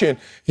traction,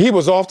 he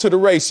was off to the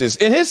races.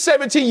 In his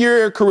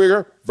 17-year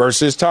career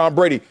versus Tom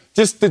Brady,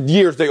 just the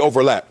years they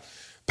overlap,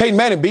 Peyton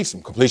Manning beats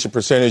him. Completion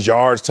percentage,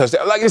 yards,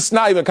 touchdown. Like, it's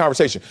not even a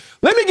conversation.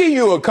 Let me give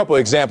you a couple of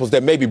examples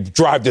that maybe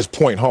drive this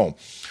point home.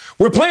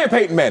 We're playing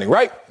Peyton Manning,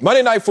 right?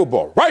 Monday Night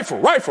Football. Rifle,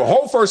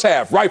 whole first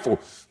half, rifle.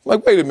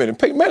 Like, wait a minute.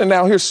 Peyton Manning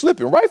now here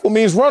slipping. Rifle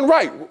means run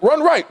right.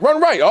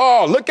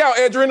 Oh, look out,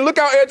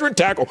 Edgerrin,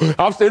 tackle.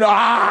 I'm saying,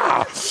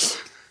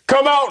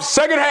 come out,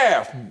 second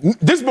half.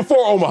 This is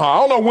before Omaha.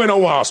 I don't know when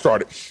Omaha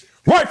started.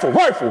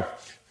 Rifle.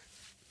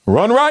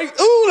 Run right.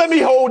 Ooh, let me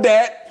hold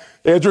that.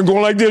 Edgerrin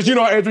going like this. You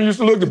know how Edgerrin used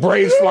to look, the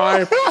braids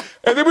flying.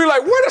 And they'd be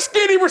like, where the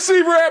skinny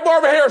receiver at,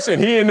 Marvin Harrison?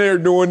 He in there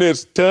doing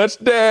this.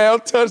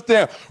 Touchdown.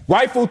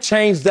 Rifle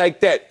changed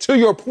like that. To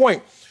your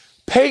point,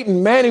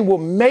 Peyton Manning will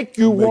make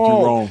you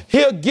wrong.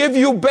 He'll give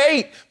you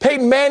bait.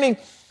 Peyton Manning,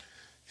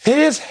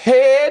 his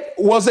head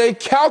was a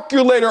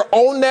calculator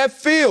on that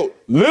field,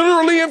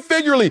 literally and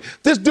figuratively.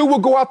 This dude will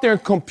go out there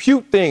and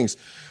compute things.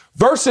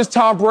 Versus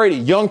Tom Brady,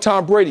 young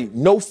Tom Brady,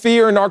 no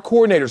fear in our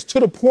coordinators,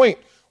 to the point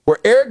where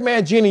Eric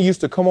Mangini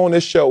used to come on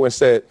this show and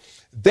said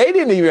they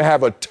didn't even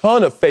have a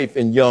ton of faith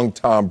in young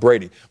Tom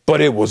Brady, but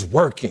it was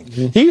working.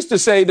 He used to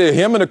say to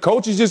him and the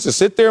coaches used to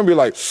sit there and be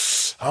like,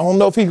 I don't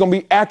know if he's going to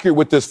be accurate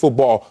with this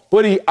football,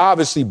 but he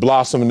obviously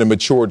blossomed and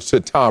matured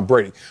to Tom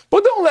Brady.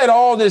 But don't let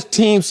all this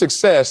team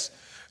success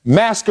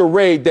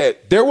masquerade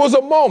that there was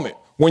a moment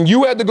when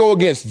you had to go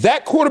against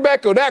that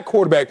quarterback or that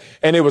quarterback,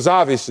 and it was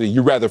obviously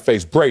you'd rather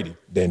face Brady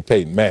than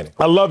Peyton Manning.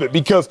 I love it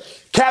because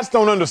cats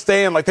don't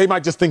understand. Like, they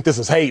might just think this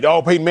is hate.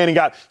 Oh, Peyton Manning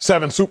got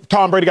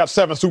Tom Brady got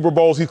 7 Super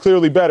Bowls. He's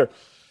clearly better.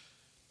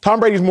 Tom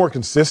Brady's more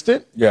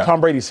consistent. Yeah. Tom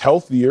Brady's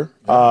healthier.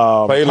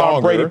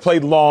 Tom Brady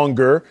played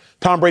longer.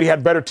 Tom Brady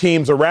had better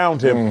teams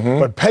around him.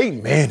 But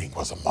Peyton Manning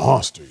was a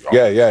monster, y'all.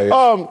 Yeah.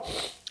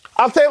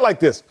 I'll say it like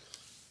this.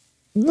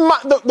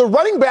 The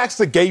running backs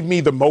that gave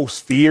me the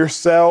most fear,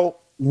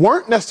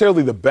 weren't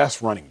necessarily the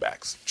best running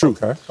backs.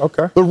 Truth.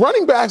 Okay. The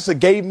running backs that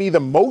gave me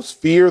the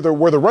most fear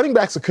were the running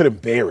backs that could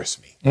embarrass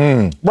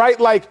me. Right?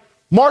 Like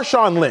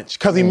Marshawn Lynch,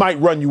 because he might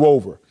run you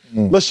over.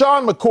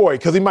 LaShawn McCoy,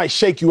 because he might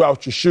shake you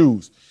out your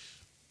shoes.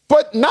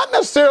 But not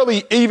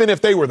necessarily even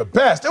if they were the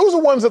best. It was the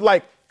ones that,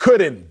 like, could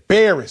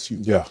embarrass you.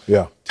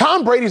 Yeah.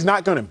 Tom Brady's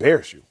not going to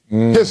embarrass you.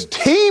 His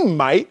team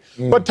might,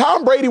 but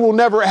Tom Brady will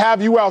never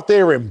have you out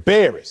there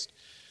embarrassed.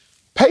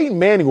 Peyton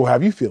Manning will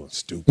have you feeling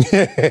stupid.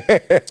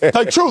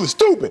 Like, truly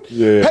stupid.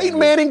 Yeah. Peyton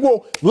Manning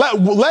will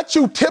let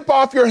you tip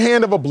off your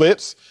hand of a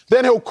blitz,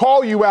 then he'll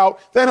call you out,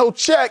 then he'll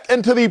check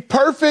into the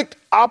perfect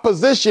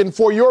opposition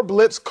for your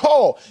blitz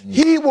call.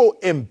 He will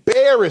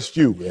embarrass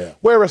you. Yeah.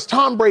 Whereas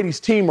Tom Brady's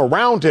team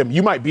around him,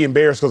 you might be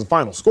embarrassed because of the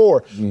final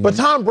score, but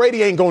Tom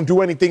Brady ain't going to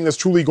do anything that's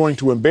truly going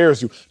to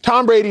embarrass you.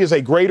 Tom Brady is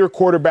a greater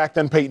quarterback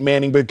than Peyton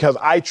Manning because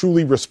I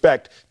truly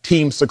respect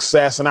team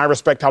success, and I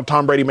respect how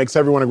Tom Brady makes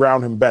everyone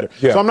around him better.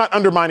 Yeah. So I'm not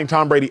undermining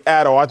Tom Brady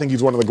at all. I think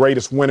he's one of the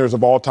greatest winners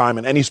of all time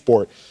in any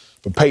sport.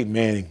 But Peyton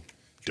Manning,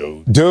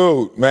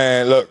 Dude,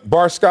 man, look,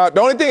 Bart Scott,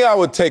 the only thing I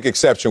would take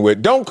exception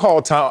with, don't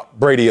call Tom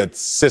Brady a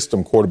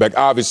system quarterback,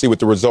 obviously with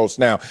the results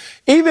now.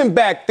 Even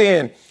back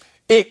then,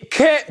 It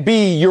can't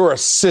be you're a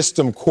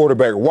system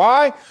quarterback.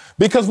 Why?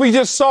 Because we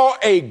just saw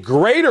a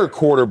greater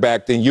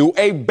quarterback than you,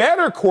 a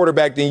better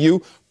quarterback than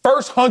you,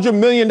 first $100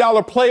 million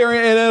player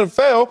in the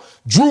NFL,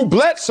 Drew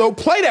Bledsoe,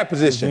 play that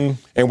position.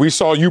 And we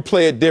saw you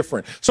play it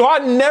different. So I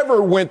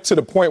never went to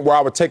the point where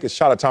I would take a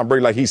shot at Tom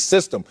Brady like he's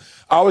system.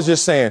 I was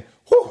just saying,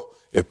 whew,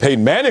 if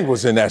Peyton Manning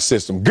was in that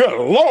system, good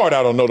Lord,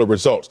 I don't know the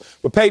results.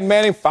 But Peyton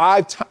Manning,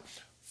 five-time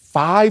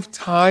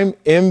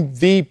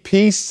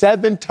MVP,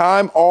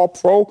 7-time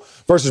All-Pro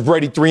versus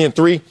Brady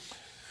 3-3.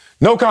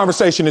 No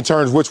conversation in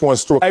terms of which one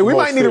struck. Hey, we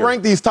might need to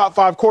rank these top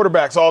 5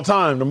 quarterbacks all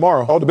time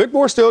tomorrow. Oh, the big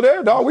board's still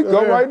there, dog. We can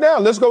go right now.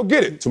 Let's go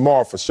get it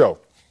tomorrow for sure.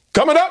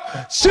 Coming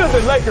up, should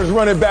the Lakers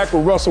run it back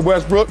with Russell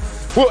Westbrook?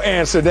 We'll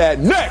answer that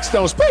next.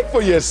 Don't speak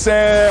for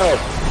yourself.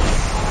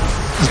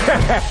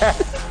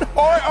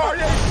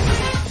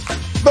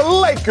 The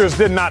Lakers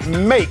did not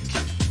make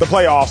the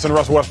playoffs in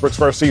Russell Westbrook's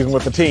first season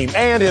with the team,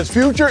 and his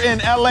future in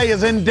LA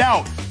is in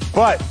doubt.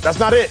 But that's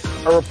not it.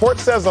 A report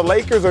says the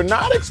Lakers are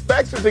not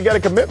expected to get a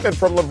commitment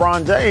from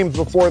LeBron James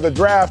before the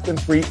draft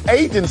and free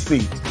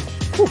agency,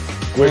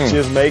 which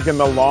is making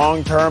the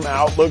long-term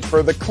outlook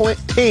for the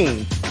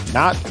team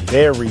not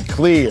very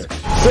clear.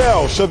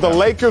 Sel, should the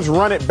Lakers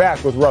run it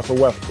back with Russell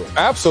Westbrook?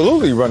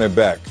 Absolutely run it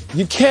back.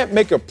 You can't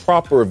make a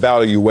proper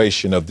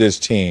evaluation of this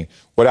team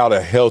without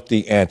a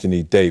healthy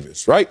Anthony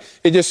Davis, right?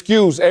 It just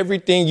skews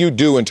everything you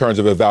do in terms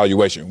of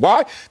evaluation.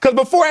 Why? Because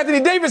before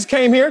Anthony Davis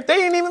came here, they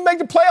didn't even make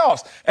the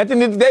playoffs.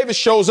 Anthony Davis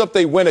shows up,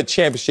 they win a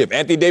championship.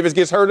 Anthony Davis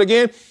gets hurt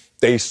again,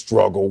 they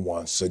struggle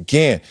once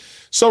again.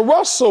 So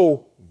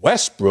Russell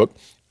Westbrook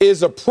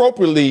is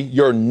appropriately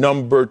your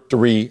number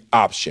 3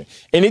 option.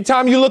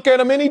 Anytime you look at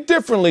him any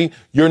differently,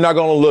 you're not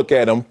going to look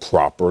at him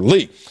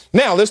properly.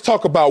 Now, let's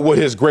talk about what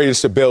his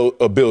greatest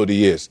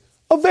ability is.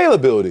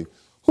 Availability.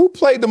 Who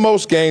played the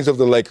most games of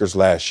the Lakers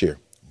last year?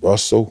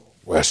 Russell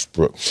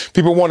Westbrook.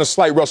 People want to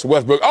slight Russell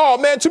Westbrook. Oh,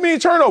 man, too many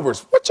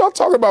turnovers. What y'all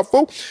talking about,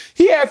 fool?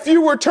 He had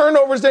fewer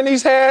turnovers than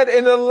he's had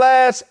in the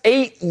last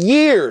 8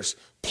 years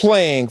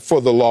playing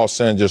for the Los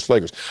Angeles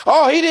Lakers.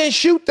 Oh, he didn't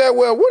shoot that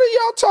well. What are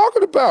y'all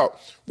talking about?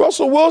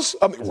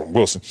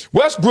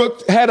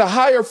 Westbrook had a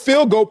higher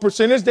field goal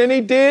percentage than he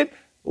did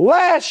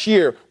last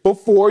year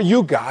before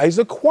you guys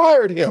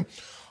acquired him.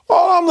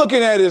 All I'm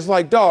looking at is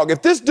like, dog,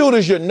 if this dude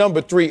is your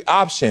number 3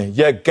 option,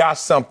 you got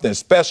something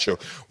special.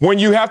 When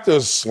you have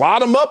to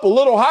slot him up a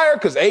little higher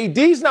because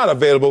AD's not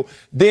available,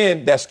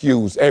 then that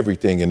skews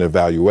everything in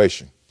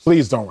evaluation.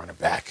 Please don't run it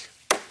back.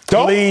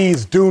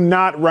 Please do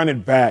not run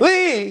it back.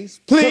 Please.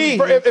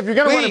 If you're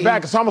going to run it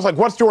back, it's almost like,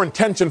 what's your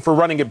intention for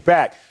running it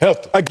back?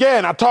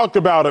 Again, I talked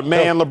about it,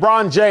 man.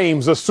 LeBron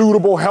James, a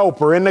suitable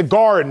helper. In the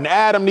garden,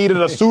 Adam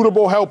needed a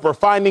suitable helper,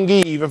 finding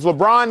Eve. If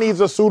LeBron needs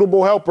a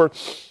suitable helper,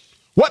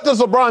 what does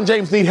LeBron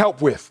James need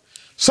help with?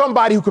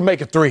 Somebody who can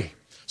make a 3.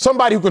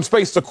 Somebody who can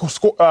space the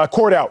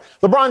court out.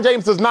 LeBron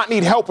James does not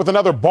need help with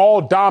another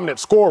ball-dominant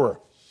scorer,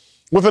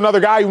 with another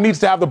guy who needs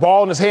to have the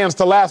ball in his hands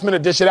to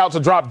last-minute dish it out to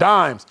drop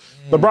dimes.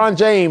 LeBron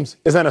James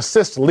is an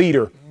assist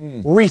leader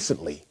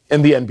recently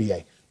in the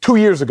NBA, 2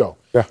 years ago.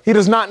 Yeah. He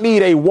does not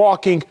need a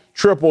walking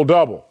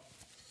triple-double.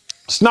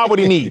 It's not what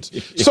he needs.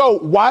 So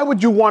why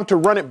would you want to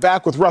run it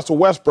back with Russell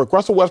Westbrook?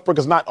 Russell Westbrook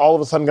is not all of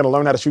a sudden going to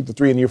learn how to shoot the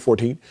 3 in year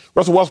 14.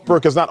 Russell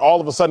Westbrook is not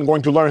all of a sudden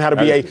going to learn how to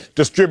be a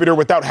distributor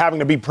without having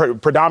to be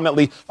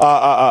predominantly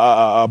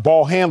a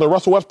ball handler.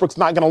 Russell Westbrook's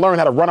not going to learn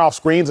how to run off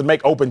screens and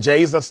make open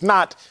J's. That's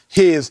not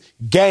his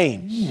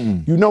game.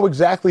 You know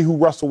exactly who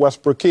Russell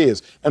Westbrook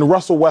is, and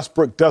Russell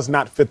Westbrook does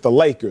not fit the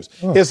Lakers.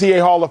 Is he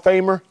a Hall of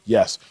Famer?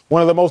 Yes.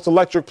 One of the most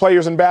electric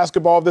players in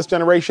basketball of this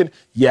generation?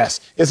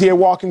 Yes. Is he a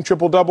walking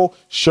triple-double?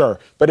 Sure.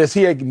 But is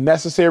he a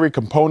necessary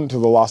component to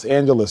the Los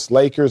Angeles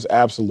Lakers?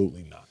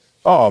 Absolutely not.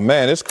 Oh,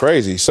 man, it's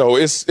crazy. So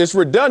it's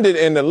redundant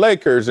in the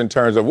Lakers in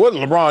terms of what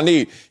LeBron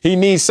needs. He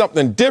needs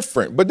something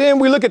different. But then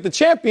we look at the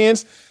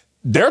champions.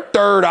 Their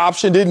third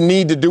option didn't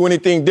need to do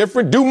anything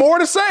different. Do more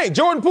of the same.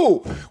 Jordan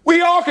Poole, we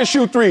all can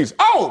shoot threes.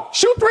 Oh,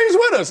 shoot threes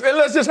with us, and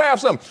let's just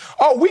have some.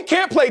 Oh, we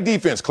can't play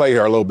defense. Clay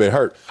here a little bit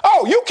hurt.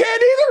 Oh, you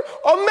can't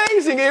either?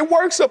 Amazing. It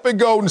works up in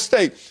Golden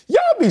State.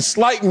 Y'all be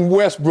slighting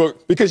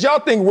Westbrook because y'all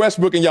think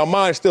Westbrook in your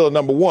mind is still a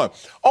number 1.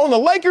 On the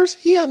Lakers,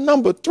 he a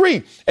number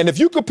 3. And if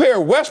you compare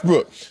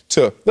Westbrook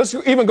to, let's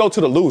even go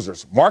to the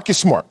losers, Marcus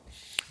Smart,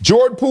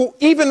 Jordan Poole,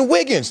 even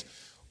Wiggins,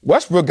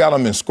 Westbrook got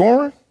him in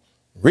scoring,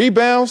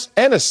 rebounds,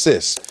 and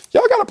assists.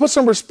 Y'all got to put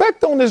some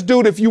respect on this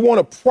dude if you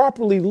want to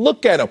properly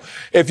look at him.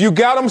 If you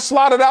got him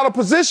slotted out of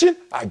position,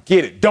 I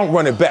get it. Don't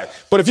run it back.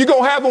 But if you're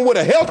going to have him with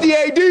a healthy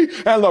AD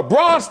and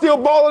LeBron still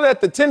balling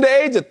at the tender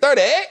age of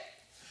 38,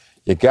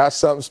 you got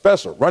something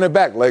special. Run it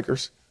back,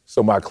 Lakers,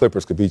 so my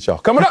Clippers could beat y'all.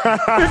 Coming up,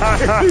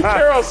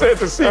 Carroll said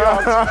the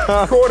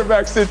Seahawks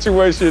quarterback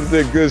situation is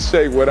in good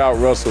shape without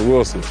Russell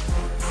Wilson.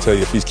 Tell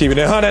you if he's keeping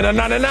it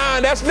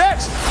 199, that's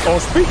next on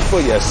Speak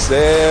for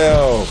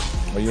Yourself.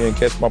 Well, you didn't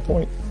catch my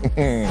point.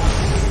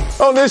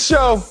 On this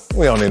show,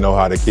 we only know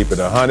how to keep it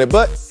 100,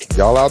 but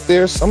y'all out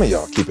there, some of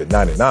y'all keep it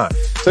 99.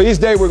 So each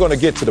day we're going to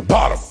get to the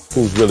bottom.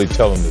 Who's really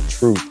telling the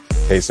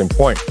truth? Case in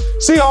point,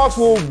 Seahawks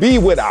will be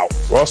without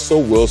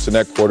Russell Wilson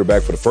at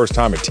quarterback for the first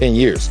time in 10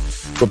 years.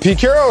 But Pete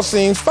Carroll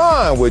seems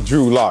fine with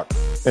Drew Lock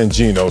and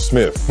Geno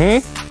Smith.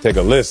 Take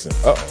a listen.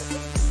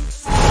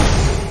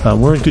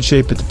 We're in good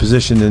shape at the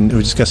position, and we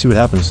just got to see what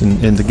happens.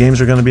 And the games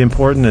are going to be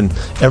important, and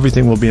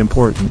everything will be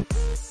important.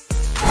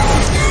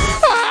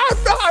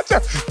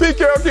 Pete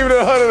Carroll, keep it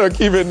 100 or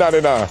keep it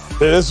 99?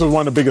 This is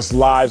one of the biggest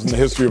lies in the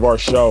history of our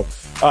show.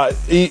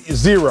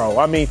 Zero.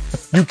 I mean,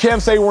 you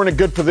can't say we're in a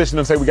good position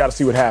and say we got to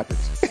see what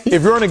happens.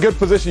 If you're in a good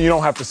position, you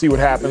don't have to see what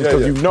happens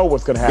because you know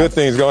what's going to happen. Good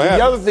things going to happen.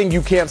 The other thing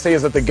you can't say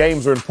is that the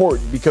games are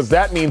important because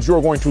that means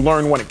you're going to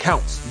learn when it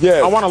counts.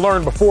 Yeah. I want to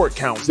learn before it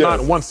counts,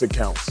 not once it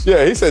counts.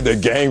 Yeah, he said the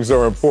games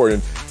are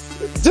important.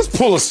 Just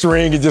pull a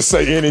string and just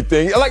say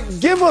anything. Like,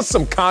 give us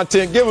some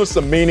content, give us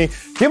some meaning,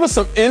 give us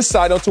some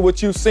insight onto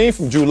what you've seen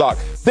from Drew Lock.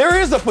 There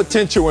is a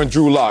potential in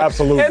Drew Lock.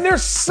 Absolutely. And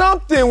there's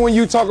something when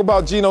you talk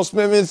about Geno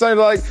Smith and say,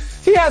 like,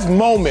 he has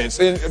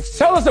moments. And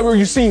tell us that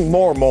you've seen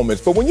more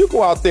moments. But when you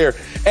go out there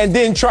and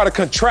then try to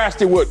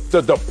contrast it with the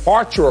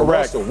departure of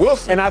Russell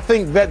Wilson. And I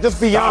think that, just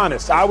be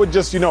honest, I would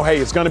just, hey,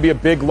 it's going to be a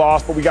big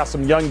loss, but we got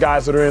some young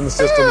guys that are in the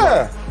system.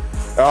 Yeah.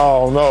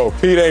 Oh, no,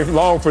 Pete ain't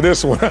long for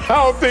this one. I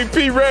don't think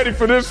Pete ready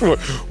for this one.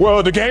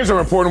 Well, the games are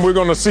important. We're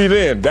going to see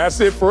then. That's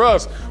it for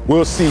us.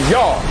 We'll see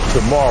y'all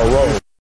tomorrow.